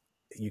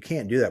 You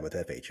can't do that with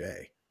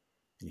FHA.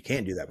 You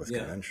can't do that with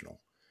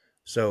conventional.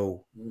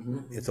 So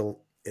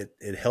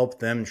it helped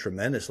them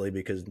tremendously,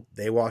 because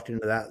they walked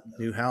into that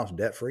new house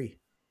debt free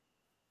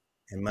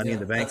and money in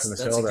the bank from the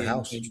sale of their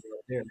house,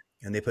 right,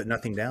 and they put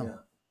nothing down.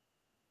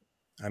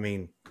 Yeah. I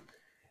mean,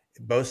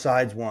 both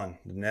sides won.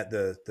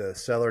 The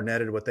seller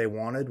netted what they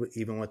wanted,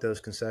 even with those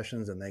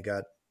concessions, and they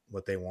got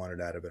what they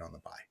wanted out of it on the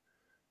buy.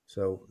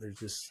 So there's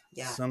just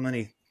so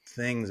many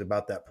things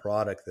about that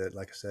product that,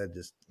 like I said,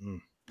 just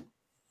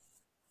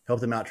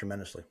helped them out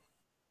tremendously.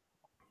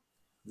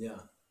 Yeah.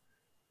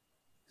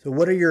 So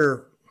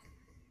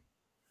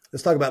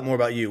let's talk about more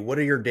about you. What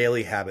are your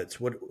daily habits?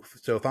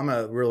 So if I'm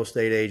a real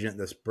estate agent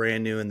that's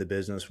brand new in the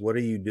business, what are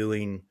you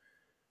doing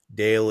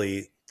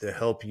daily to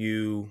help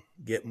you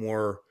get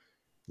more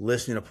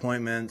listing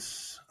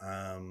appointments,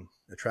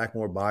 attract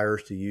more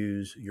buyers to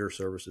use your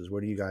services?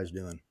 What are you guys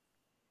doing?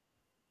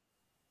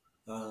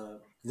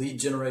 Lead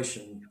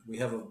generation.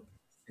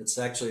 It's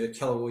actually a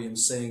Keller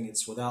Williams saying,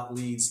 it's without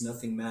leads,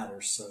 nothing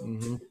matters. So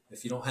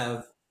if you don't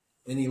have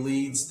any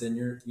leads, then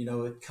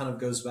it kind of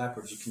goes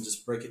backwards. You can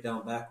just break it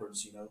down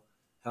backwards.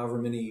 However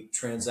many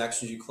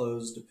transactions you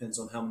close depends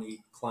on how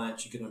many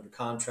clients you get under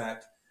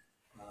contract.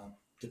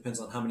 depends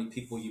on how many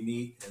people you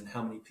meet and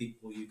how many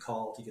people you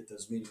call to get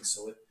those meetings.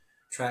 So it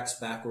tracks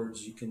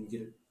backwards. You can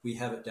get it. We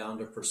have it down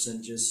to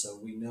percentages, so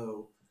we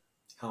know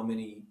how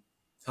many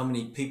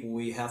people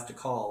we have to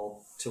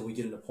call till we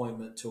get an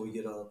appointment, till we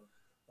get a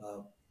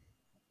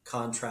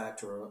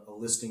contract or a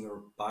listing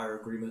or buyer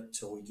agreement,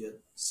 till we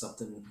get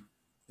something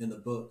in the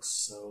books.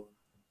 So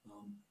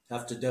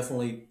have to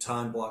definitely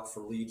time block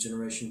for lead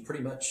generation,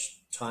 pretty much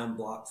time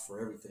block for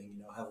everything,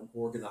 have an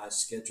organized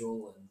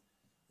schedule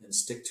and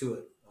stick to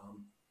it.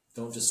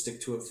 Don't just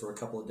stick to it for a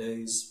couple of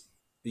days,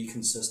 be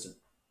consistent.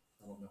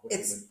 I don't know what I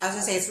was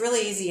gonna say, it's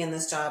really easy in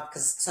this job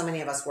because so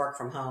many of us work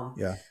from home.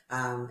 Yeah.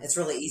 It's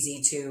really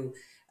easy to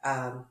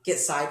get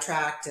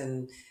sidetracked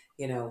and,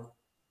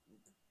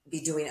 be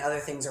doing other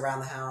things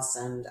around the house.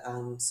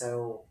 And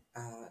so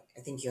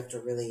I think you have to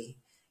really,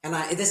 and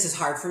this is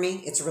hard for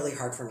me. It's really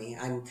hard for me.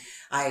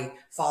 I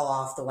fall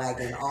off the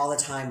wagon all the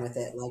time with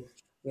it. Like,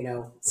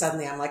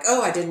 suddenly I'm like,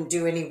 oh, I didn't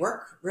do any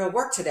real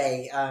work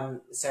today. And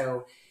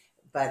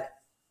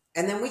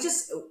then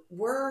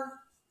we're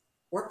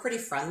pretty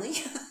friendly.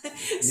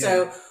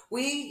 So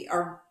we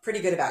are pretty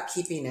good about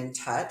keeping in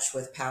touch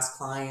with past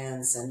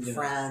clients and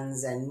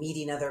friends and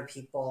meeting other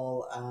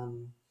people.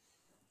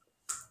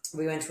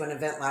 We went to an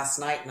event last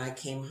night and I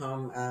came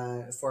home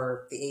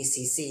for the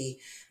ACC.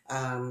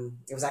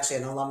 It was actually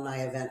an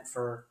alumni event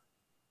for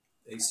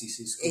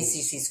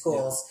ACC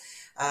schools.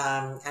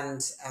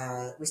 And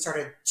we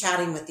started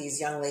chatting with these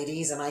young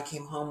ladies, and I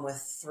came home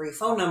with 3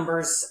 phone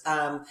numbers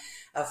of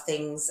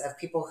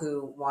people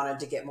who wanted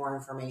to get more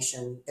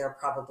information. They're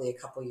probably a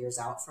couple years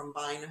out from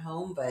buying a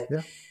home, but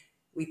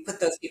we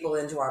put those people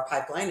into our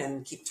pipeline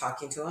and keep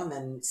talking to them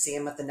and see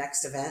them at the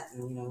next event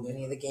and,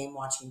 any of the game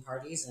watching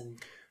parties. And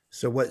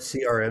so what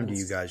CRM do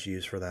you guys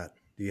use for that?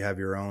 Do you have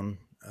your own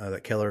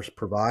that Keller's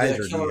provides,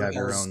 or do you have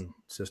your own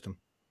system?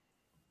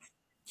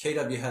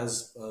 KW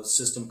has a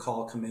system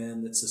called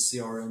Command. It's a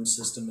CRM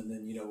system. And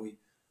then, we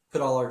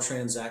put all our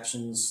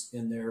transactions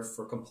in there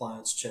for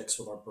compliance checks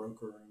with our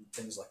broker and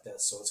things like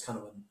that. So it's kind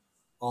of an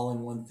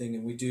all-in-one thing.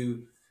 And we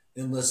do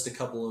enlist a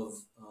couple of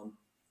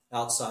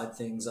outside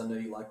things. I know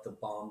you like the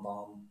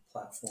BombBomb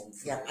platform.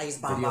 I use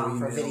BombBomb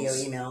for video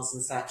emails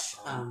and such.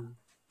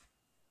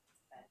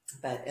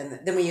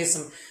 Then we use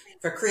some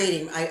for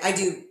creating. I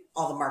do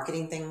all the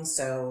marketing things.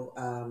 So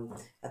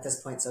at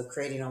this point,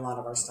 creating a lot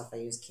of our stuff, I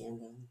use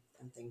Canva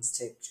and things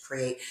to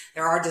create.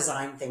 There are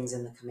design things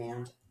in the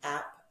Command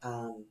app,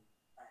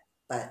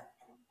 but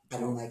I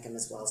don't like them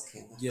as well as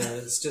Canva. Yeah,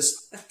 it's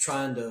just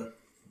trying to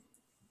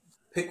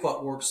pick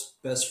what works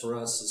best for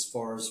us as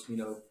far as,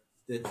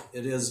 it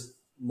is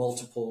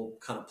multiple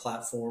kind of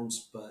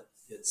platforms, but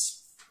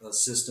it's a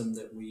system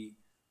that we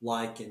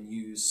like and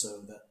use,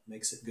 so that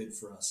makes it good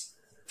for us.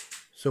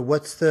 So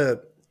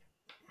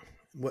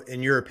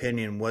in your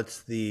opinion,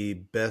 what's the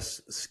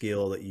best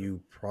skill that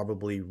you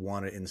probably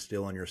want to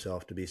instill in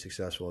yourself to be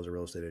successful as a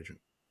real estate agent?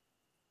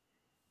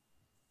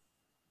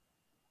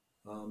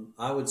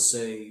 I would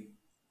say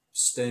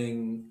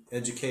staying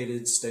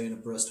educated, staying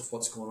abreast of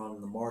what's going on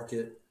in the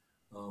market,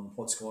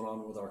 what's going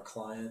on with our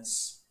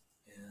clients,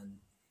 and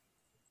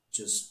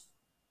just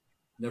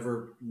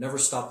never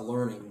stop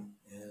learning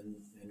and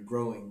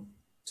growing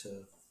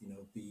to,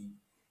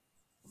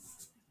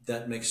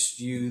 that makes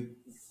you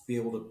be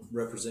able to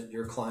represent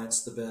your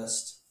clients the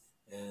best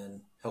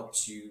and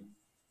helps you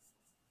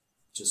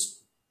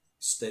just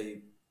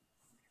stay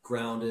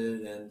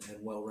grounded and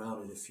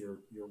well-rounded if you're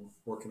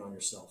working on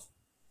yourself.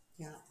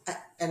 Yeah.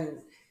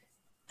 And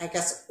I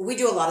guess we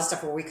do a lot of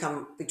stuff where we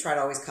try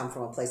to always come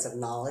from a place of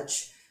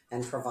knowledge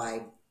and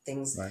provide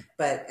things. Right.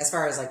 But as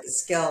far as like the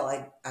skill,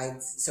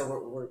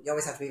 you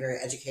always have to be very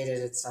educated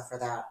and stuff for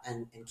that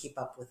and keep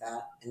up with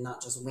that and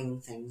not just wing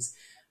things.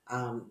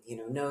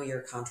 Know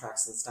your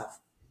contracts and stuff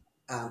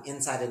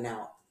inside and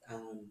out.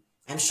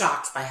 I'm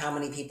shocked by how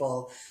many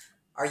people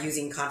are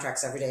using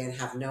contracts every day and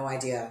have no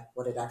idea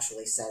what it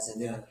actually says in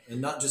there.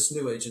 And not just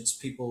new agents,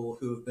 people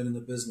who have been in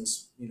the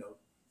business,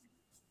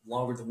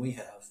 longer than we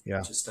have. Yeah.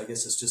 I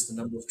guess it's just the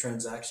number of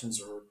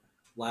transactions or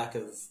lack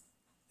of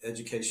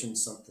education,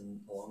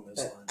 something along those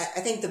lines. I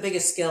think the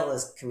biggest skill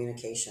is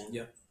communication.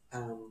 Yeah.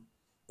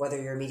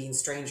 Whether you're meeting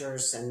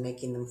strangers and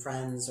making them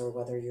friends, or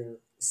whether you're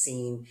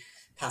seeing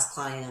past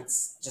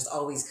clients, just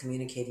always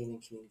communicating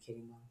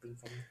well, being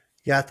friendly.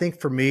 Yeah, I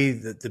think for me,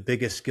 the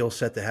biggest skill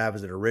set to have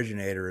as an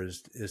originator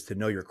is to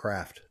know your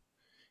craft,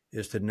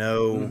 is to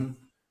know,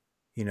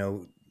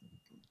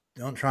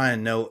 don't try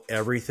and know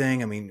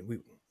everything. I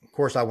mean, of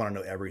course I want to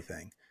know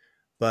everything,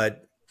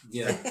 but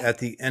at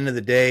the end of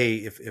the day,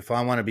 if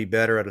I want to be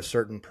better at a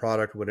certain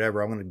product,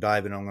 whatever, I'm going to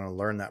dive in, I'm going to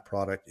learn that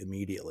product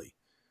immediately.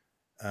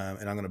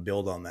 And I'm going to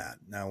build on that.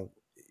 Now,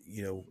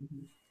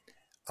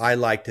 I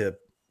like to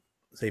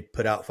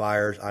put out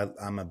fires.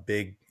 I'm a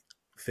big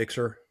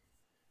fixer,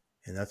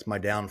 and that's my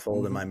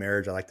downfall in my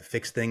marriage. I like to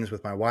fix things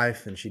with my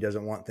wife, and she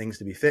doesn't want things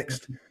to be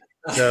fixed.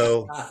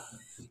 So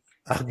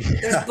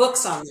there's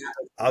books on that.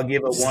 I'll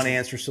give a one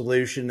answer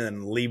solution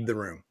and leave the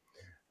room.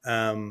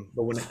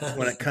 But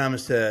when it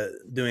comes to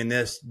doing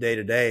this day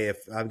to day, if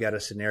I've got a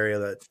scenario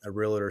that a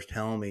realtor is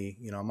telling me,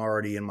 I'm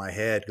already in my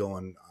head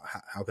going,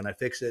 how can I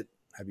fix it?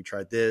 Have you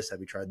tried this? Have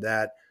you tried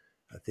that?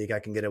 I think I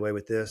can get away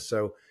with this.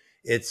 So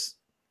it's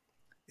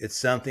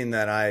something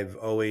that I've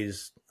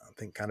always, I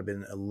think, kind of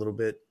been a little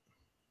bit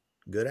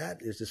good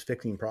at, is just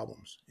fixing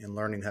problems and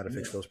learning how to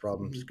fix those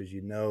problems, because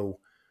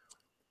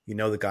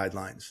the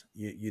guidelines,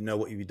 you know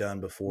what you've done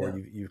before,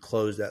 Yeah. you've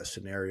closed that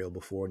scenario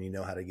before, and you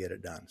know how to get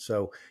it done.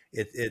 So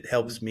it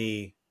helps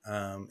me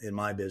in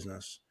my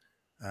business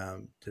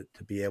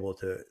to be able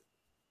to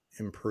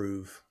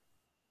improve,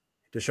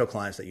 to show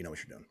clients that you know what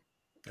you're doing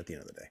at the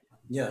end of the day.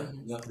 Yeah.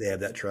 Mhm. Yeah. They have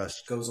that It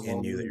trust goes a in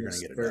long you way. that you're going to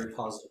It's get it very done.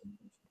 positive.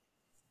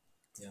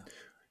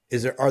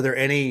 Yeah. Are there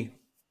any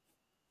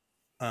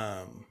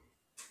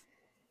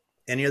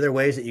other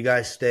ways that you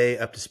guys stay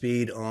up to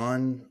speed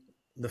on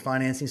the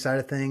financing side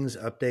of things,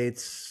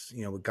 updates,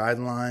 with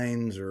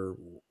guidelines, or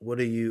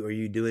are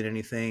you doing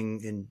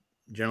anything, in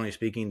generally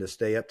speaking, to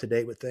stay up to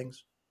date with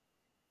things?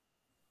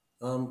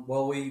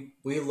 Well, we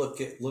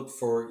look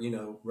for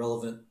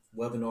relevant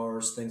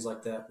webinars, things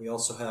like that. We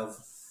also have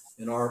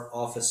in our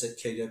office at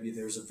KW.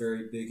 There's a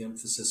very big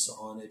emphasis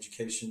on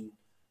education.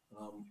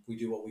 We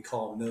do what we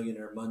call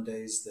Millionaire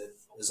Mondays. That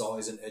is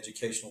always an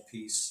educational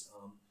piece,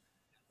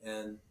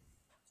 and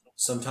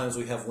sometimes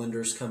we have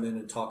lenders come in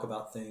and talk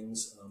about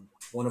things.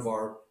 One of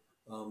our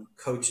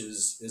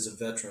coaches is a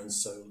veteran,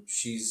 so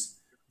she's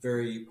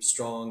very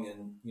strong,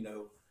 and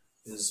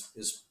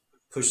is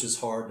pushes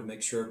hard to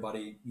make sure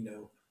everybody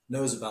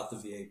knows about the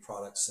VA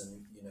products,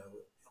 and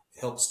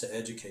helps to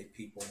educate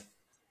people.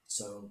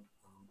 So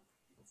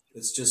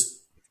it's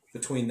just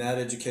between that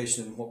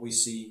education and what we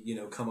see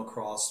come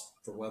across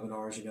for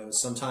webinars.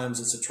 Sometimes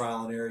it's a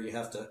trial and error. You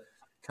have to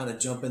kind of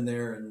jump in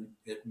there, and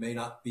it may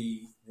not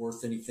be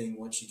worth anything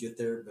once you get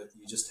there, but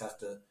you just have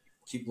to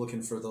keep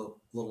looking for the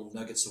little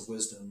nuggets of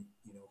wisdom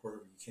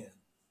wherever you can.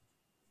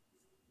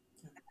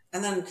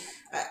 And then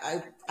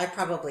I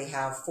probably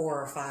have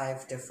 4 or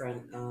 5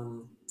 different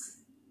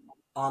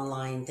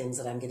online things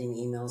that I'm getting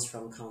emails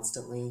from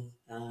constantly.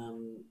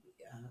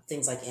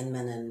 Things like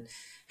Inman and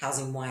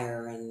Housing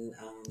Wire, and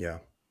Yeah.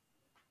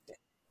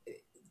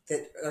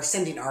 that are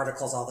sending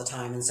articles all the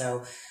time. And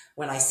so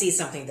when I see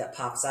something that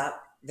pops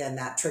up, then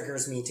that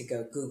triggers me to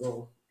go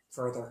Google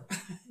further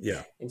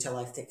Yeah. until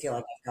I feel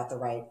like I've got the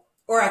right,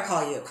 or I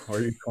call you Or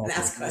you call and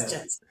ask Yeah.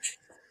 questions.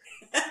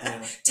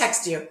 Yeah.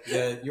 Text you.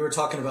 Yeah, you were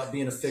talking about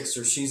being a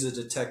fixer. She's a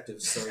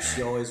detective, so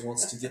she always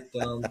wants to get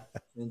down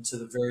into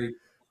the very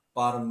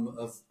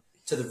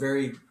to the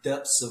very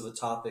depths of a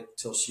topic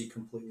till she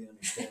completely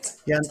understands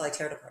it. Yeah. Until I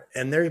tear it apart.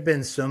 And there's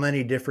been so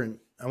many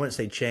different, I wouldn't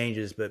say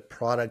changes, but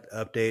product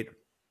update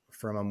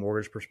from a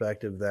mortgage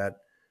perspective, that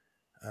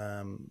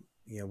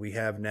we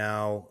have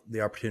now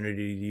the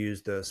opportunity to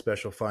use the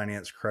special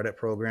finance credit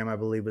program, I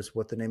believe is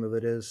what the name of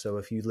it is. So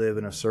if you live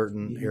in a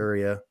certain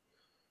area,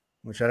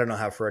 which I don't know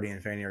how Freddie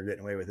and Fannie are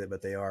getting away with it,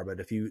 but they are. But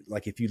if you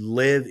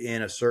live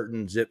in a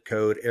certain zip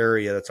code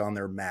area that's on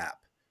their map,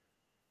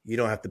 you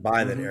don't have to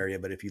buy that area.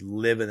 But if you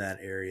live in that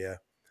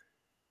area,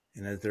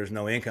 and if there's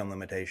no income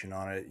limitation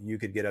on it, you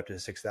could get up to a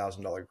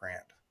 $6,000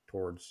 grant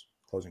towards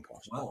closing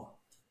costs. Wow.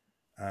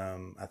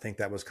 I think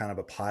that was kind of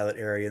a pilot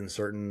area in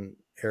certain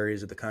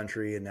areas of the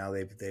country, and now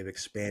they've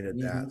expanded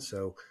that.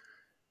 So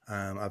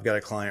I've got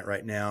a client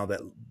right now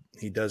that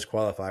he does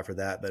qualify for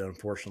that, but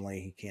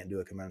unfortunately he can't do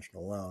a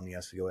conventional loan. He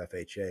has to go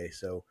FHA.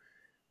 So,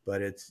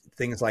 but it's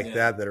things like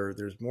that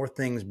there's more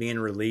things being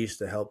released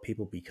to help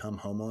people become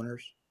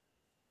homeowners.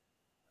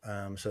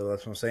 So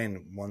that's what I'm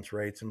saying. Once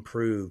rates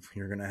improve,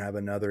 you're going to have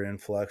another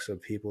influx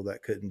of people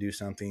that couldn't do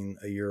something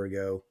a year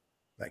ago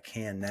that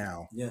can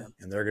now,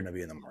 and they're going to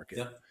be in the market.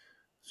 Yep.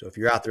 So if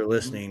you're out there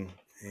listening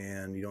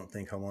and you don't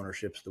think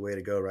homeownership's the way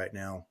to go right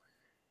now,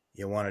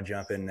 you want to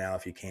jump in now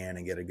if you can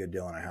and get a good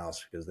deal on a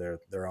house, because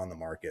they're on the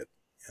market,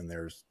 and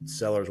there's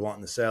sellers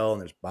wanting to sell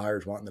and there's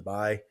buyers wanting to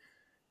buy.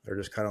 They're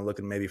just kind of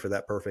looking maybe for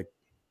that perfect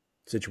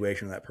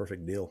situation, that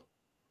perfect deal.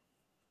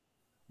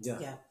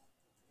 Yeah.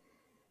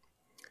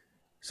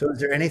 So is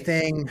there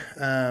anything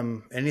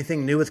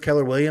new with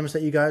Keller Williams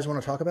that you guys want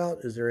to talk about?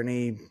 Is there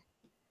any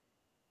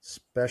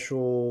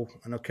special?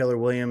 I know Keller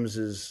Williams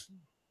is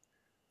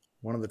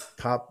one of the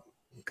top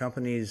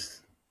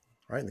companies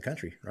right in the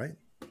country, right?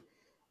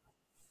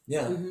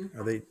 Yeah.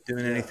 Are they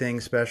doing anything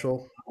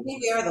special? I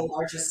think we are the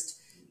largest,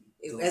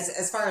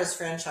 as far as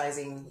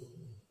franchising.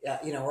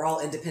 We're all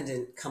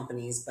independent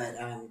companies, but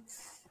I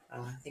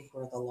think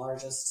we're the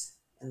largest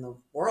in the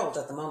world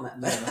at the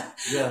moment.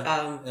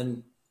 Yeah.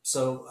 And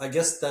so I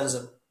guess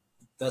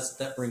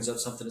that brings up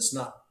something. It's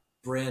not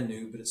brand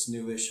new, but it's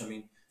newish. I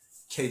mean,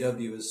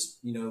 KW is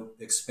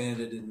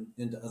expanded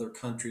into other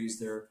countries.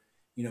 They're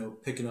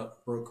picking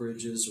up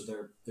brokerages,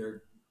 or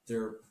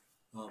they're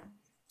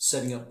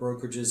setting up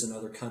brokerages in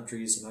other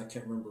countries, and I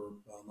can't remember.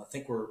 I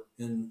think we're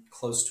in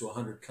close to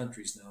 100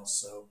 countries now.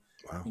 So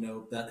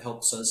Wow. that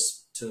helps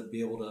us to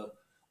be able to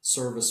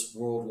service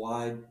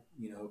worldwide.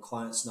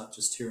 Clients not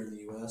just here in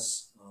the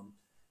U.S.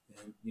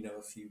 And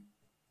if you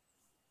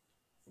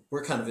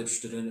we're kind of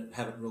interested in it.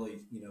 Haven't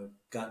really,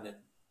 gotten it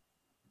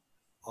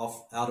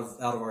off out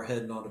of our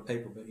head and onto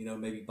paper, but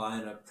maybe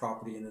buying a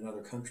property in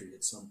another country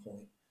at some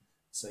point,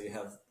 so you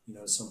have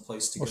some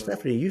place to Well, go.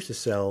 Stephanie used to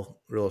sell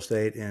real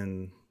estate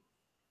in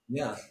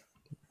Yeah,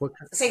 what?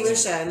 St.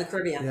 Lucia in the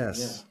Caribbean. yeah.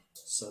 Yes,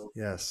 So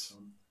yes.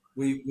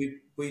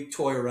 we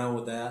toy around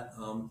with that.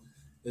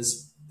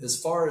 As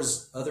far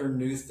as other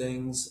new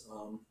things,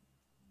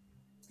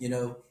 you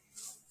know,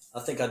 I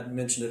think I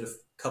mentioned it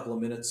a couple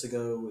of minutes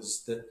ago,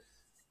 was that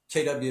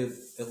KW,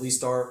 at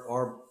least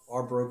our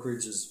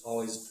brokerage, is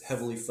always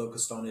heavily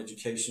focused on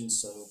education.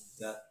 So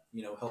that,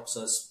 helps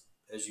us,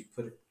 as you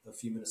put it a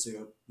few minutes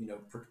ago,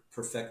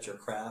 perfect your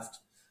craft.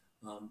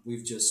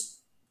 We've just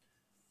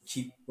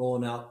keep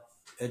rolling out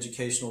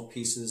educational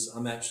pieces.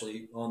 I'm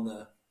actually on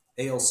the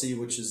ALC,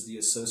 which is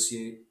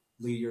the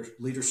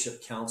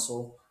Leadership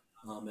Council,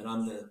 and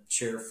I'm the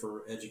chair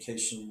for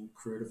education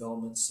career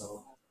development.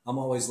 So I'm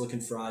always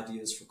looking for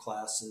ideas for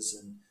classes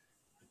and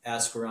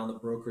ask around the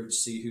brokerage,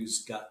 see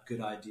who's got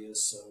good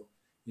ideas. So,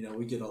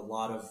 we get a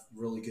lot of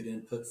really good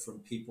input from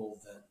people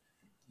that,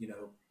 you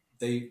know,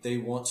 they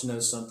want to know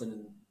something,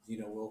 and,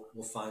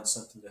 we'll find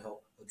something to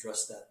help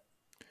address that,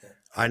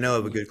 I know that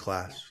of a need. good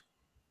class.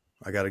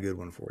 I got a good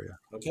one for you.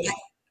 Okay.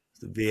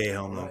 It's the VA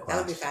All home loan right. That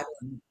would be class.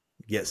 fabulous.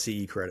 Get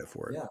CE credit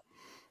for it. Yeah.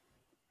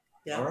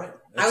 Yeah. All right.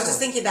 I was just Excellent.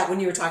 thinking that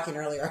when you were talking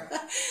earlier,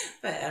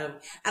 but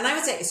and I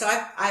would say so.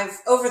 I've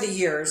over the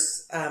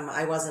years,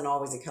 I wasn't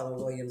always a Keller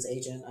Williams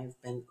agent.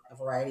 I've been a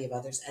variety of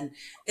others, and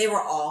they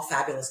were all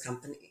fabulous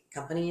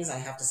companies. I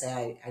have to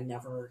say, I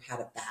never had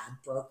a bad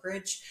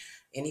brokerage,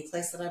 any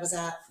place that I was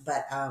at.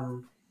 But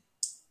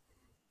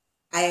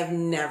I have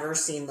never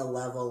seen the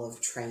level of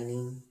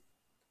training.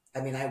 I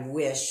mean, I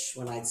wish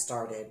when I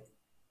started,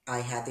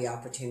 I had the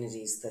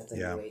opportunities that the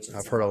Yeah, new agents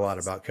I've in heard the a lot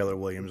office. about Keller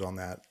Williams on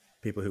that.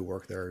 People who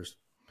work there,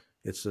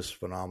 it's just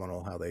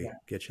phenomenal how they Yeah.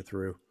 get you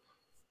through.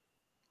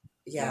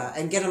 Yeah. Yeah,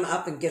 and get them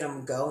up and get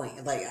them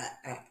going. Like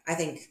I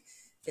think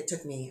it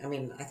took me. I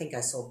mean, I think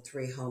I sold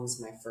 3 homes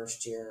my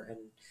first year,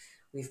 and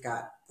we've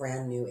got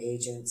brand new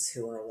agents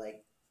who are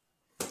like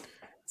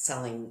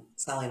selling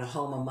a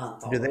home a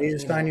month Do they already.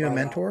 assign you a Right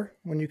off. mentor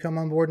when you come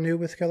on board new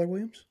with Keller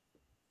Williams?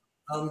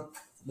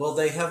 Well,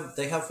 they have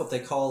what they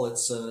call,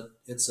 it's a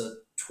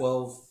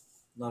 12,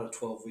 not a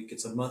 12 week,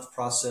 it's a month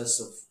process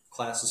of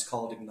classes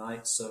called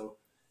Ignite. So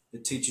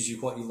it teaches you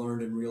what you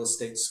learned in real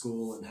estate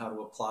school and how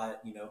to apply it.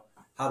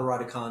 How to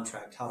write a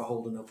contract, how to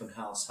hold an open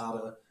house, how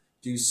to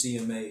do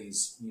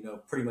CMAs.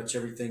 Pretty much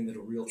everything that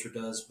a realtor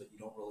does, but you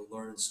don't really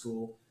learn in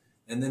school.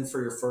 And then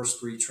for your first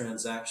 3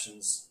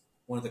 transactions,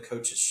 one of the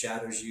coaches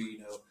shadows you.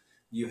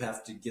 You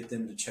have to get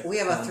them to check We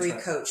the have a 3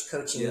 contract. coach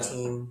coaching Yeah.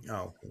 team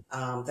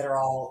Oh, that are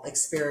all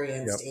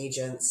experienced yep.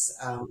 agents,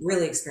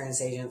 really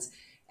experienced agents,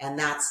 and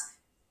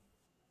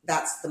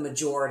that's the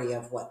majority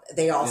of what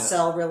they all Yeah.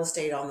 sell real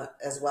estate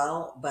as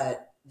well,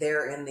 but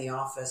they're in the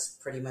office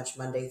pretty much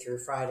Monday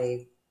through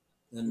Friday.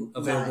 And Nine.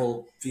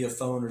 available via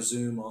phone or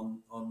Zoom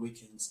on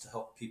weekends to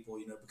help people,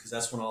 because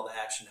that's when all the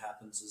action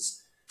happens,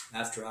 is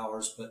after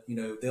hours. But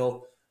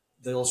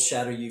they'll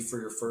shadow you for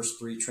your first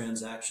 3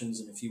 transactions,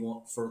 and if you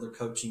want further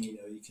coaching,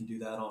 you can do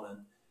that on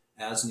an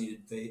as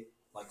needed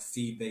like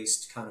fee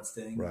based kind of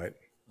thing. Right.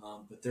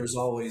 But there's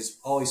always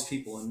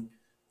people, and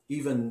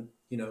even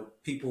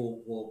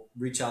people will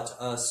reach out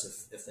to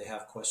us if they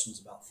have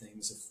questions about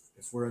things,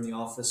 if we're in the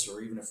office,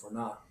 or even if we're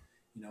not.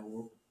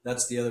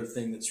 That's the other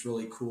thing that's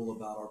really cool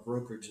about our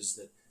brokerage, is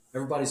that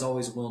everybody's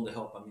always willing to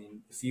help. I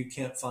mean, if you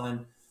can't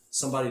find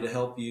somebody to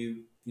help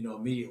you,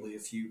 immediately,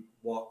 if you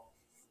walk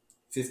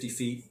 50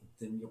 feet,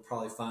 then you'll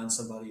probably find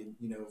somebody in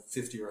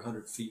 50 or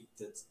 100 feet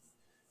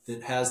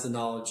that has the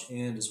knowledge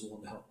and is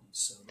willing to help you.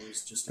 So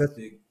there's just a That's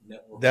big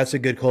network. that's a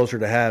good culture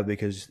to have,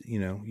 because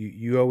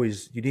you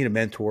always need a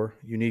mentor,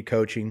 you need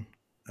coaching.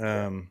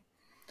 Yeah.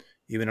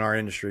 Even in our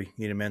industry,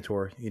 you need a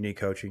mentor, you need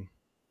coaching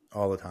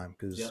all the time,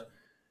 Yeah. because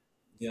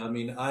Yeah. I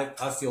mean,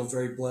 I feel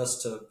very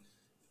blessed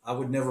I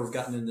would never have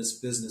gotten in this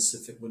business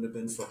if it wouldn't have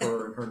been for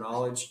her and her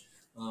knowledge.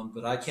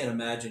 But I can't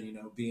imagine,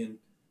 being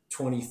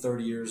 20,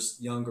 30 years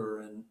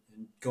younger, and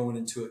going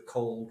into it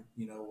cold,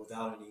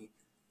 without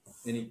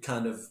any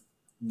kind of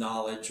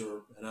knowledge.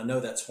 And I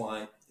know that's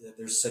why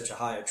there's such a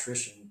high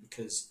attrition,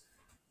 because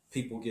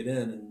people get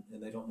in,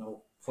 and they don't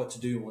know what to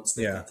do once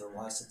they yeah, get their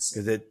license.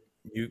 because it's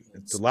a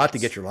It's, lot to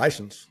get it's your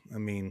license. I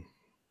mean,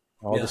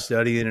 all the yeah,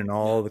 studying and yeah,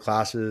 all the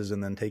classes,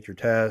 and then take your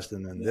test,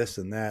 and then yeah, this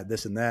and that,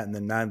 and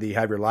then now that you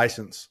have your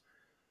license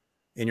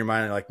in your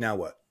mind, you're like, now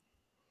what?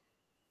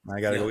 I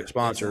got to go yeah, get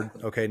sponsored.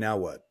 exactly. Okay, now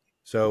what?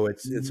 So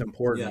it's Yeah,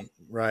 important,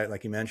 right?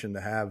 Like you mentioned,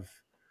 to have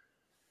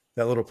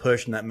that little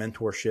push and that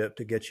mentorship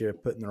to get you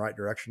put in the right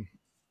direction.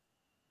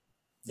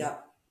 yeah,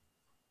 Yep.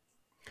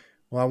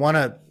 Well, I want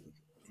to,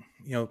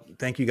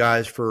 thank you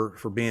guys for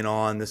being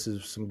on. This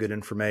is some good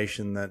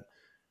information that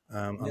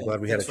I'm yeah.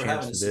 glad we had a Thanks for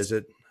chance having to us. It's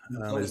visit.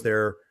 been a Is pleasure.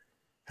 there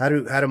how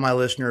do my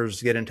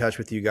listeners get in touch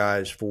with you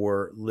guys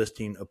for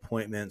listing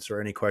appointments or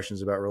any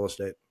questions about real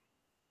estate?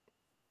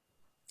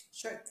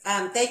 Sure.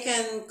 They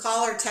can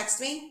call or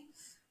text me,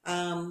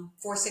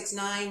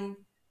 469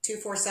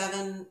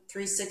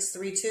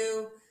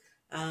 247-3632,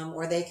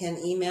 or they can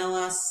email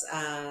us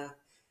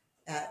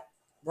at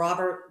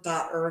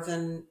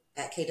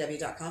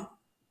robert.irvin@kw.com.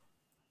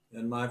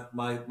 And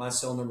my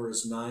cell number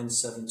is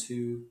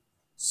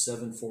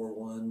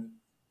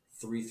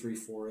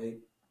 972-741-3348.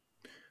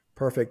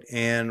 Perfect.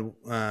 And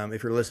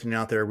if you're listening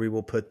out there, we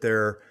will put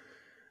their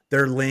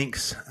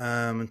links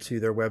to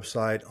their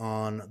website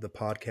on the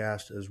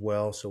podcast as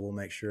well. So we'll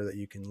make sure that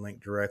you can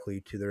link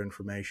directly to their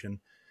information.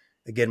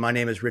 Again, my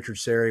name is Richard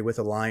Sari with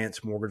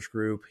Alliance Mortgage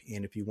Group.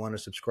 And if you want to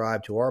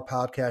subscribe to our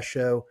podcast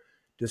show,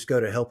 just go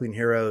to Helping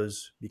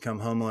Heroes Become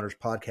Homeowners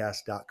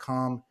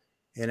Podcast.com.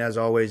 And as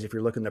always, if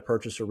you're looking to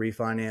purchase or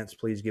refinance,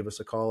 please give us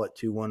a call at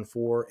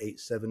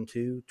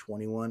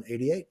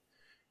 214-872-2188.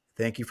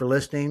 Thank you for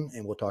listening,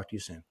 and we'll talk to you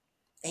soon.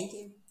 Thank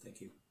you.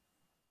 Thank you.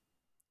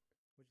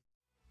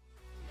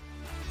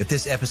 If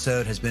this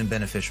episode has been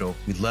beneficial,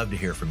 we'd love to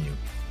hear from you.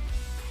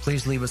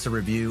 Please leave us a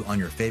review on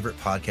your favorite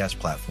podcast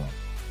platform.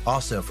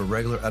 Also, for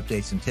regular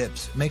updates and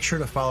tips, make sure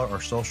to follow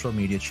our social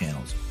media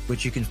channels,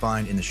 which you can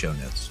find in the show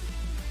notes.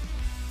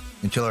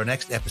 Until our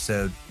next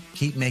episode,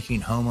 keep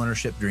making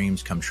homeownership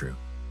dreams come true.